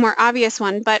think the more obvious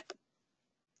one, but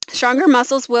stronger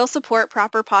muscles will support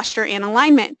proper posture and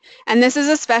alignment. And this is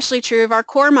especially true of our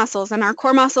core muscles. And our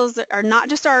core muscles are not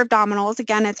just our abdominals.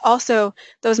 Again, it's also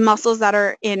those muscles that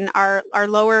are in our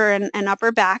lower and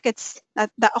upper back. It's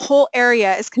that whole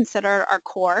area is considered our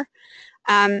core.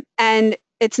 And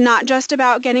it's not just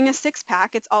about getting a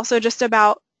six-pack. It's also just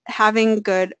about having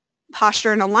good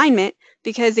posture and alignment,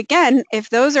 because again, if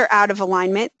those are out of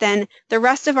alignment, then the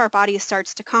rest of our body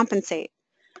starts to compensate.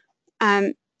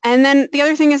 And then the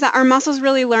other thing is that our muscles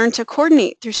really learn to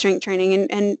coordinate through strength training,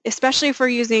 and especially if we're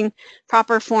using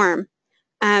proper form.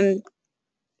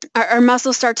 our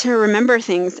muscles start to remember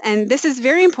things. And this is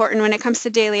very important when it comes to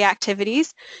daily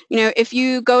activities. You know, if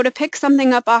you go to pick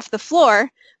something up off the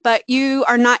floor, but you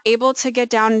are not able to get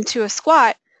down into a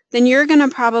squat, then you're going to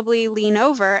probably lean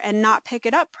over and not pick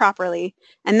it up properly.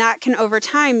 And that can, over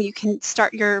time, you can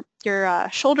start your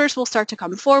shoulders will start to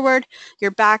come forward,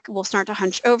 your back will start to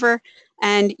hunch over,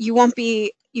 and you won't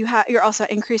be, you're also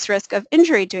at increased risk of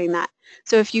injury doing that.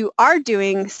 So if you are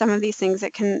doing some of these things,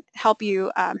 it can help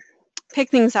you pick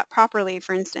things up properly,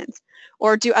 for instance,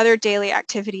 or do other daily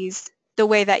activities the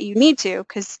way that you need to,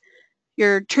 because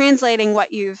you're translating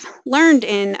what you've learned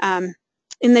in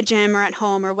the gym or at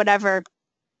home or whatever,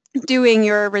 doing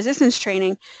your resistance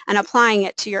training and applying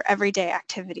it to your everyday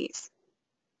activities.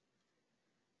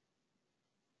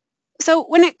 So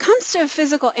when it comes to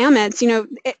physical ailments, you know,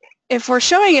 if we're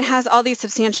showing it has all these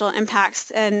substantial impacts,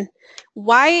 and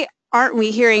why aren't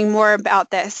we hearing more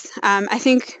about this? I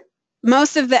think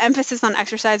most of the emphasis on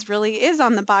exercise really is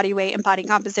on the body weight and body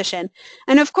composition.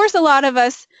 And of course, a lot of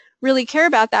us really care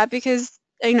about that because,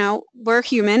 you know, we're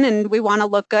human and we want to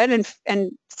look good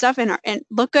and stuff and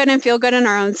look good and feel good in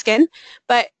our own skin.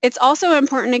 But it's also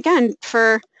important, again,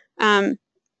 for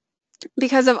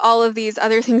because of all of these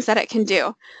other things that it can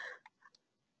do.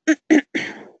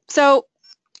 So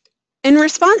in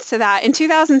response to that, in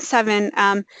 2007,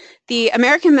 the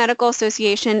American Medical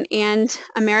Association and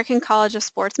American College of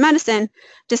Sports Medicine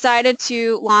decided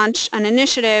to launch an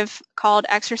initiative called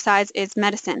Exercise is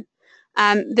Medicine.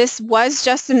 This was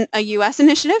just a U.S.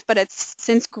 initiative, but it's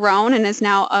since grown and is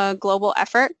now a global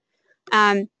effort.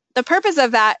 The purpose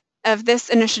of this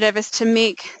initiative is to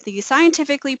make the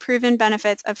scientifically proven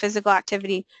benefits of physical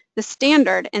activity the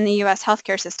standard in the U.S.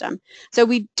 healthcare system. So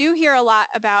we do hear a lot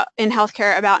in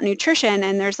healthcare about nutrition,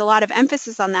 and there's a lot of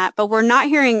emphasis on that, but we're not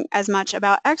hearing as much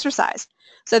about exercise.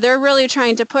 So they're really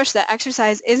trying to push that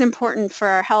exercise is important for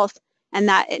our health and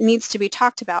that it needs to be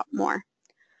talked about more.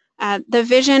 The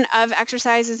vision of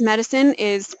Exercise is Medicine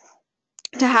is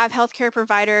to have healthcare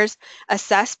providers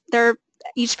assess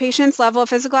each patient's level of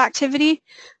physical activity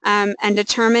and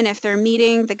determine if they're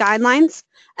meeting the guidelines,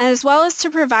 as well as to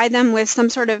provide them with some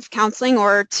sort of counseling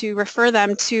or to refer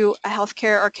them to a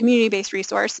healthcare or community-based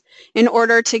resource in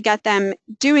order to get them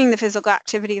doing the physical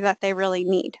activity that they really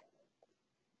need.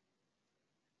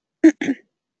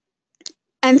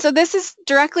 And so this is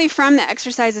directly from the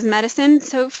Exercise is Medicine.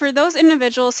 So for those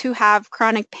individuals who have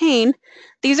chronic pain,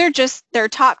 these are just their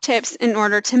top tips in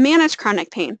order to manage chronic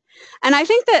pain. And I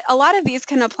think that a lot of these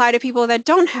can apply to people that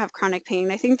don't have chronic pain.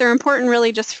 I think they're important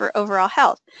really just for overall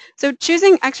health. So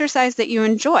choosing exercise that you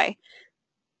enjoy.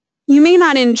 You may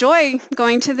not enjoy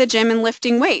going to the gym and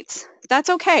lifting weights.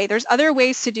 That's okay. There's other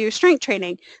ways to do strength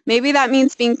training. Maybe that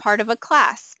means being part of a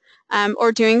class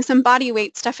or doing some body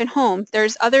weight stuff at home.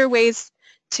 There's other ways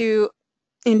to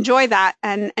enjoy that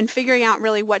and figuring out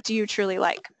really what do you truly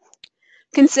like.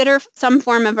 Consider some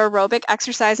form of aerobic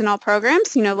exercise in all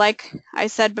programs. You know, like I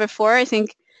said before, I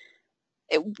think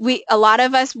a lot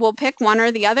of us will pick one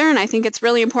or the other, and I think it's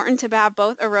really important to have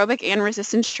both aerobic and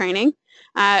resistance training.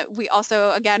 We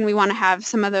also, again, we want to have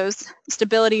some of those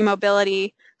stability,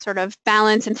 mobility, sort of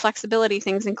balance and flexibility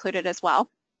things included as well.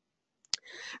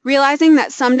 Realizing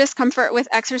that some discomfort with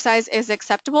exercise is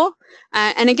acceptable.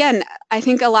 And again, I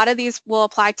think a lot of these will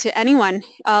apply to anyone.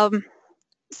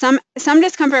 Some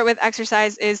discomfort with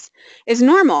exercise is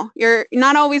normal. You're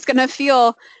not always going to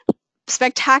feel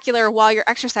spectacular while you're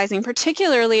exercising,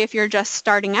 particularly if you're just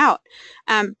starting out.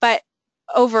 But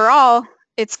overall,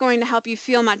 it's going to help you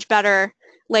feel much better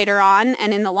later on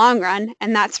and in the long run,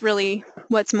 and that's really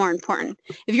what's more important.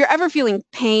 If you're ever feeling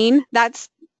pain, that's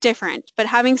different, but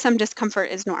having some discomfort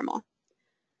is normal.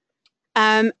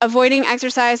 Avoiding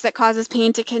exercise that causes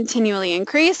pain to continually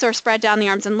increase or spread down the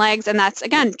arms and legs, and that's,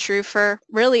 again, true for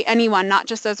really anyone, not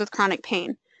just those with chronic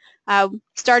pain.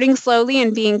 Starting slowly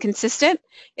and being consistent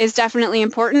is definitely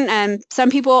important, and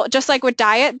some people, just like with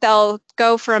diet, they'll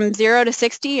go from 0 to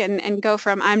 60 and go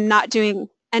from I'm not doing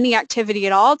any activity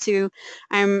at all to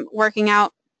I'm working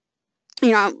out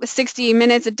 60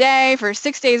 minutes a day for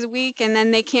 6 days a week, and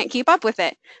then they can't keep up with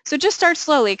it. So just start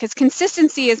slowly, because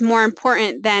consistency is more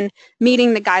important than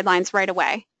meeting the guidelines right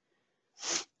away.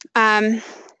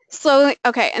 Slowly,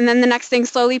 okay, and then the next thing,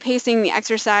 slowly pacing the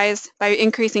exercise by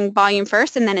increasing volume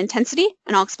first and then intensity,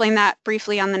 and I'll explain that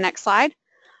briefly on the next slide.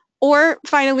 Or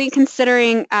finally,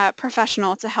 considering a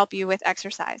professional to help you with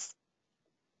exercise.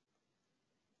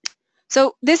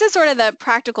 So this is sort of the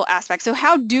practical aspect. So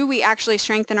how do we actually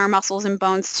strengthen our muscles and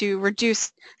bones to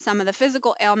reduce some of the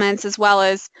physical ailments, as well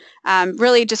as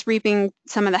really just reaping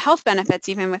some of the health benefits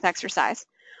even with exercise?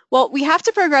 Well, we have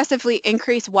to progressively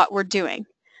increase what we're doing.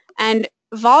 And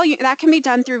volume, that can be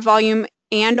done through volume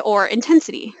and or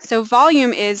intensity. So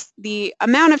volume is the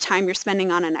amount of time you're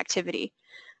spending on an activity.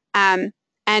 And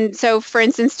so, for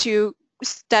instance, to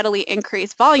steadily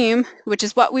increase volume, which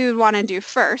is what we would want to do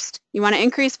first, you want to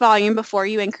increase volume before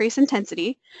you increase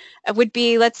intensity. It would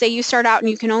be, let's say you start out and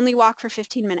you can only walk for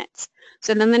 15 minutes.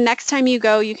 So then the next time you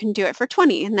go, you can do it for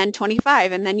 20, and then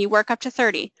 25, and then you work up to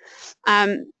 30.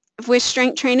 With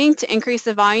strength training, to increase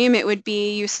the volume, it would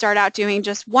be you start out doing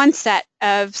just one set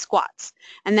of squats,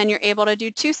 and then you're able to do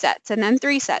 2 sets, and then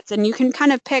 3 sets, and you can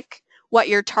kind of pick what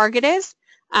your target is.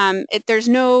 There's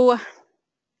no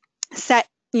set,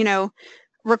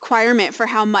 requirement for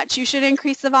how much you should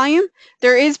increase the volume.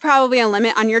 There is probably a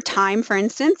limit on your time, for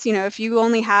instance. If you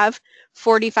only have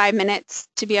 45 minutes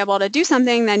to be able to do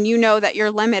something, then you know that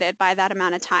you're limited by that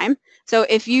amount of time. So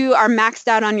if you are maxed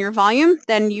out on your volume,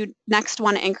 then you next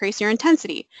want to increase your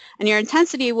intensity. And your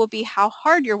intensity will be how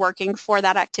hard you're working for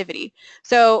that activity.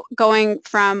 So going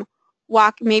from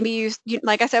maybe you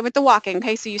like I said with the walking,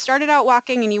 okay, so you started out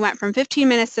walking and you went from 15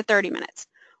 minutes to 30 minutes.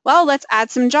 Well, let's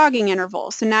add some jogging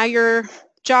intervals. So now you're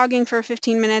jogging for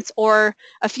 15 minutes or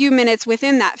a few minutes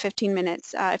within that 15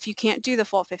 minutes if you can't do the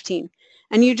full 15.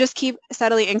 And you just keep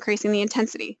steadily increasing the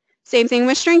intensity. Same thing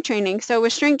with strength training. So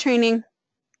with strength training,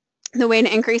 the way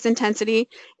to increase intensity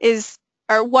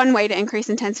one way to increase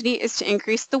intensity is to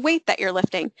increase the weight that you're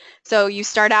lifting. So you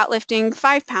start out lifting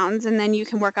 5 pounds, and then you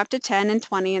can work up to 10 and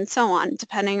 20 and so on,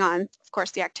 depending on, of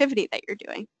course, the activity that you're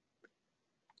doing.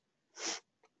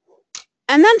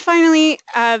 And then finally,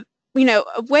 a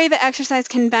way that exercise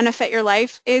can benefit your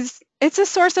life is it's a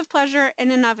source of pleasure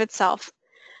in and of itself.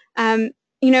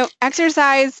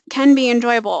 Exercise can be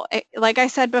enjoyable. Like I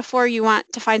said before, you want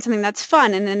to find something that's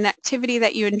fun and an activity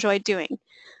that you enjoy doing.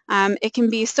 It can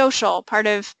be social, part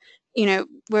of,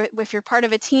 if you're part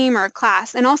of a team or a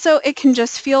class. And also it can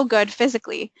just feel good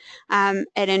physically.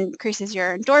 It increases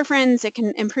your endorphins, it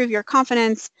can improve your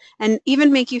confidence, and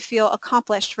even make you feel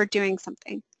accomplished for doing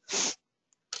something.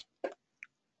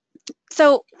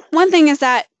 So one thing is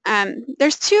that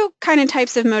there's 2 kind of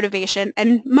types of motivation,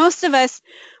 and most of us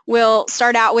will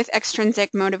start out with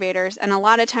extrinsic motivators, and a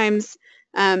lot of times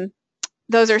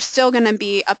those are still going to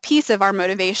be a piece of our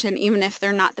motivation even if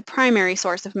they're not the primary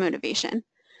source of motivation.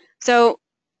 So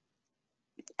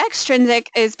extrinsic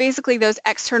is basically those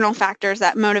external factors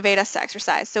that motivate us to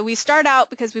exercise. So we start out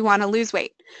because we want to lose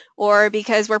weight, or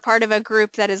because we're part of a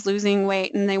group that is losing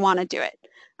weight and they want to do it.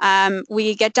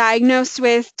 We get diagnosed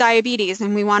with diabetes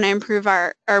and we want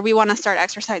to we want to start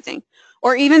exercising.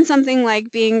 Or even something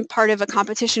like being part of a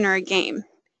competition or a game.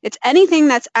 It's anything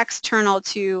that's external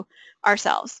to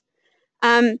ourselves.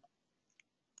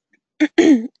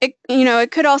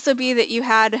 It could also be that you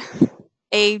had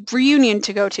a reunion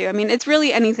to go to. I mean, it's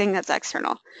really anything that's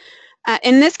external.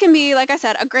 And this can be, like I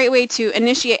said, a great way to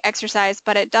initiate exercise,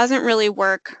 but it doesn't really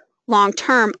work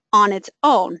long-term on its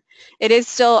own. It is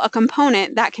still a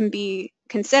component that can be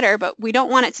considered, but we don't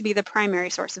want it to be the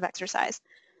primary source of exercise,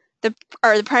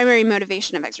 or the primary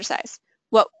motivation of exercise.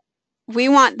 What we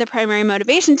want the primary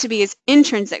motivation to be is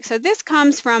intrinsic. So this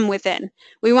comes from within.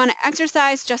 We want to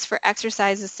exercise just for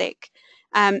exercise's sake.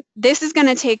 This is going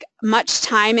to take much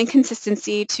time and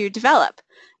consistency to develop.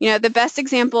 The best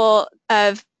example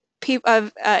of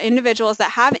individuals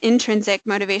that have intrinsic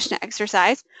motivation to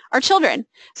exercise are children.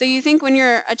 So you think when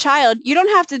you're a child, you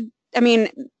don't have to,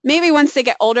 maybe once they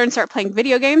get older and start playing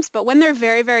video games, but when they're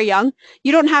very, very young,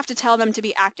 you don't have to tell them to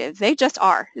be active. They just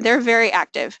are. They're very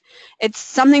active. It's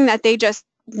something that they just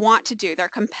want to do. They're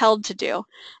compelled to do.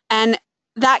 And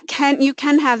you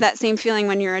can have that same feeling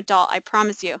when you're an adult, I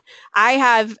promise you. I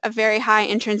have a very high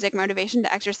intrinsic motivation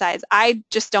to exercise. I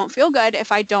just don't feel good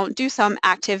if I don't do some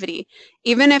activity,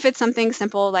 even if it's something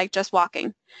simple like just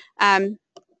walking. It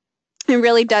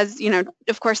really does,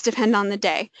 of course, depend on the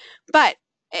day. But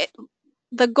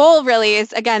the goal really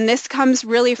is, again, this comes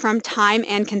really from time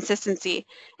and consistency.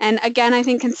 And again, I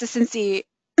think consistency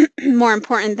more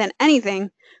important than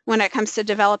anything when it comes to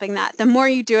developing that. The more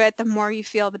you do it, the more you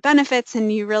feel the benefits,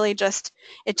 and you really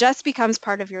it just becomes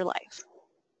part of your life.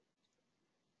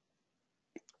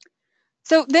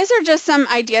 So these are just some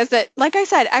ideas that, like I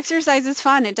said, exercise is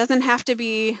fun. It doesn't have to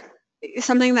be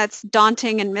something that's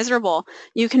daunting and miserable.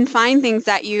 You can find things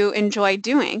that you enjoy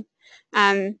doing.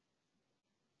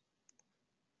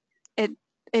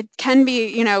 It can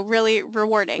be, really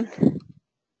rewarding.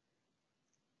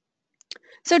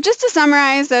 So just to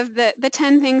summarize of the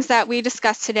 10 things that we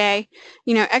discussed today,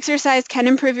 exercise can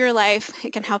improve your life.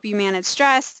 It can help you manage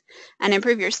stress and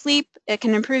improve your sleep. It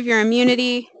can improve your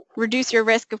immunity, reduce your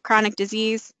risk of chronic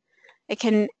disease. You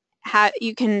can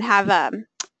have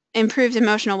improved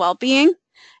emotional well-being.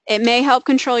 It may help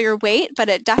control your weight, but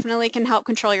it definitely can help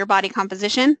control your body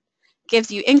composition.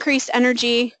 Gives you increased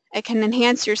energy. It can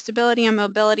enhance your stability and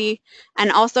mobility,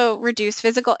 and also reduce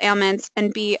physical ailments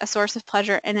and be a source of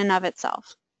pleasure in and of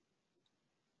itself.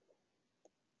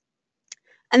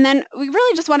 And then we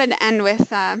really just wanted to end with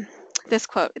this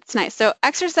quote. It's nice. So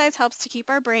exercise helps to keep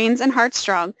our brains and hearts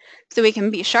strong so we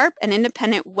can be sharp and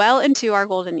independent well into our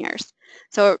golden years.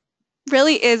 So it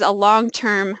really is a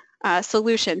long-term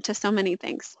solution to so many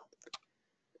things.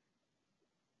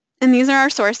 And these are our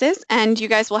sources, and you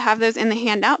guys will have those in the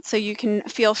handout, so you can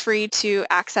feel free to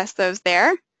access those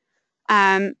there.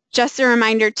 Just a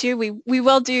reminder too, we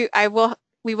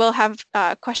will have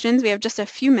questions. We have just a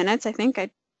few minutes. I think I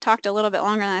talked a little bit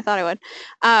longer than I thought I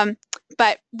would.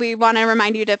 But we want to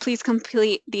remind you to please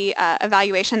complete the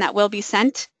evaluation that will be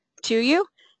sent to you.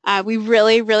 We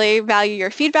really, really value your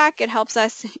feedback. It helps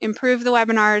us improve the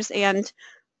webinars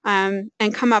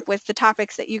and come up with the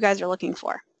topics that you guys are looking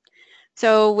for.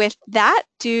 So with that,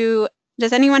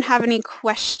 does anyone have any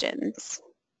questions?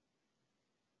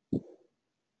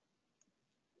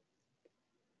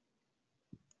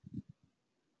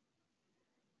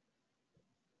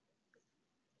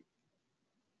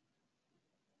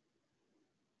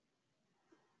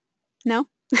 No?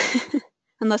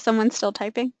 Unless someone's still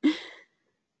typing.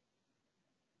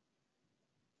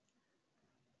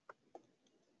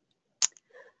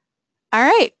 All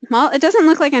right, well, it doesn't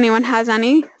look like anyone has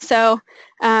any. So,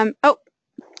 oh,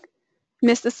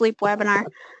 missed the sleep webinar.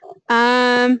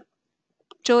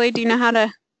 Julie, do you know how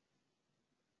to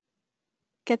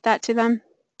get that to them?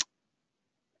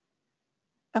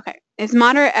 Okay, is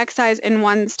moderate exercise in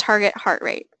one's target heart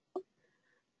rate?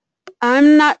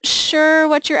 I'm not sure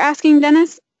what you're asking,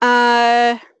 Dennis.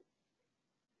 I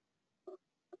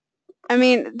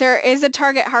mean, there is a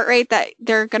target heart rate that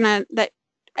that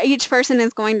each person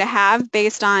is going to have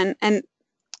based on, and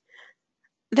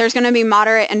there's going to be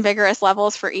moderate and vigorous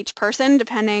levels for each person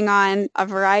depending on a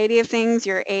variety of things,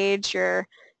 your age, your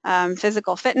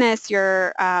physical fitness,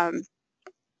 your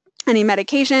any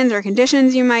medications or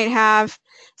conditions you might have.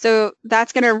 So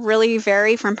that's going to really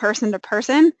vary from person to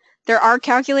person. There are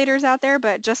calculators out there,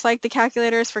 but just like the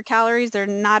calculators for calories, they're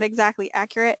not exactly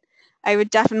accurate. I would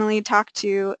definitely talk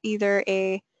to either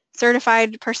a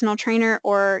certified personal trainer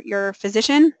or your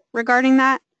physician regarding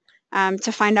that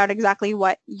to find out exactly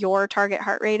what your target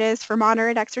heart rate is for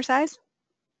moderate exercise.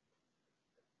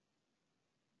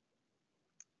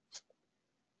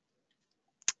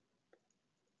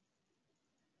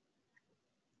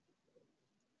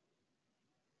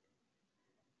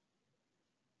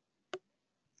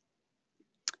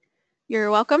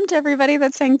 You're welcome to everybody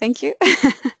that's saying thank you.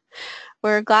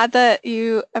 We're glad that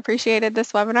you appreciated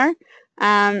this webinar.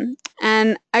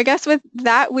 And I guess with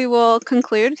that, we will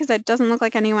conclude because it doesn't look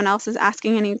like anyone else is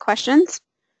asking any questions.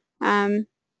 Our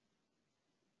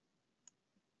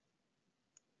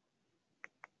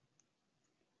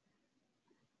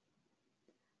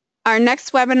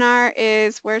next webinar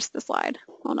is, where's the slide?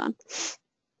 Hold on.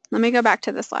 Let me go back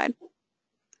to the slide.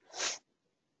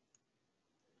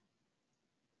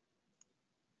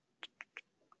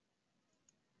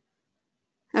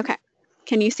 Okay,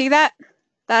 can you see that?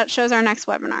 That shows our next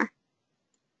webinar.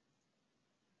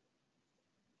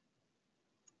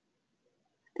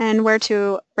 And where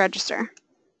to register.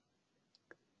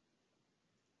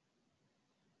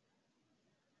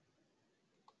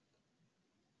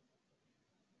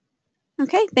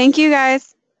 Okay, thank you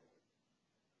guys.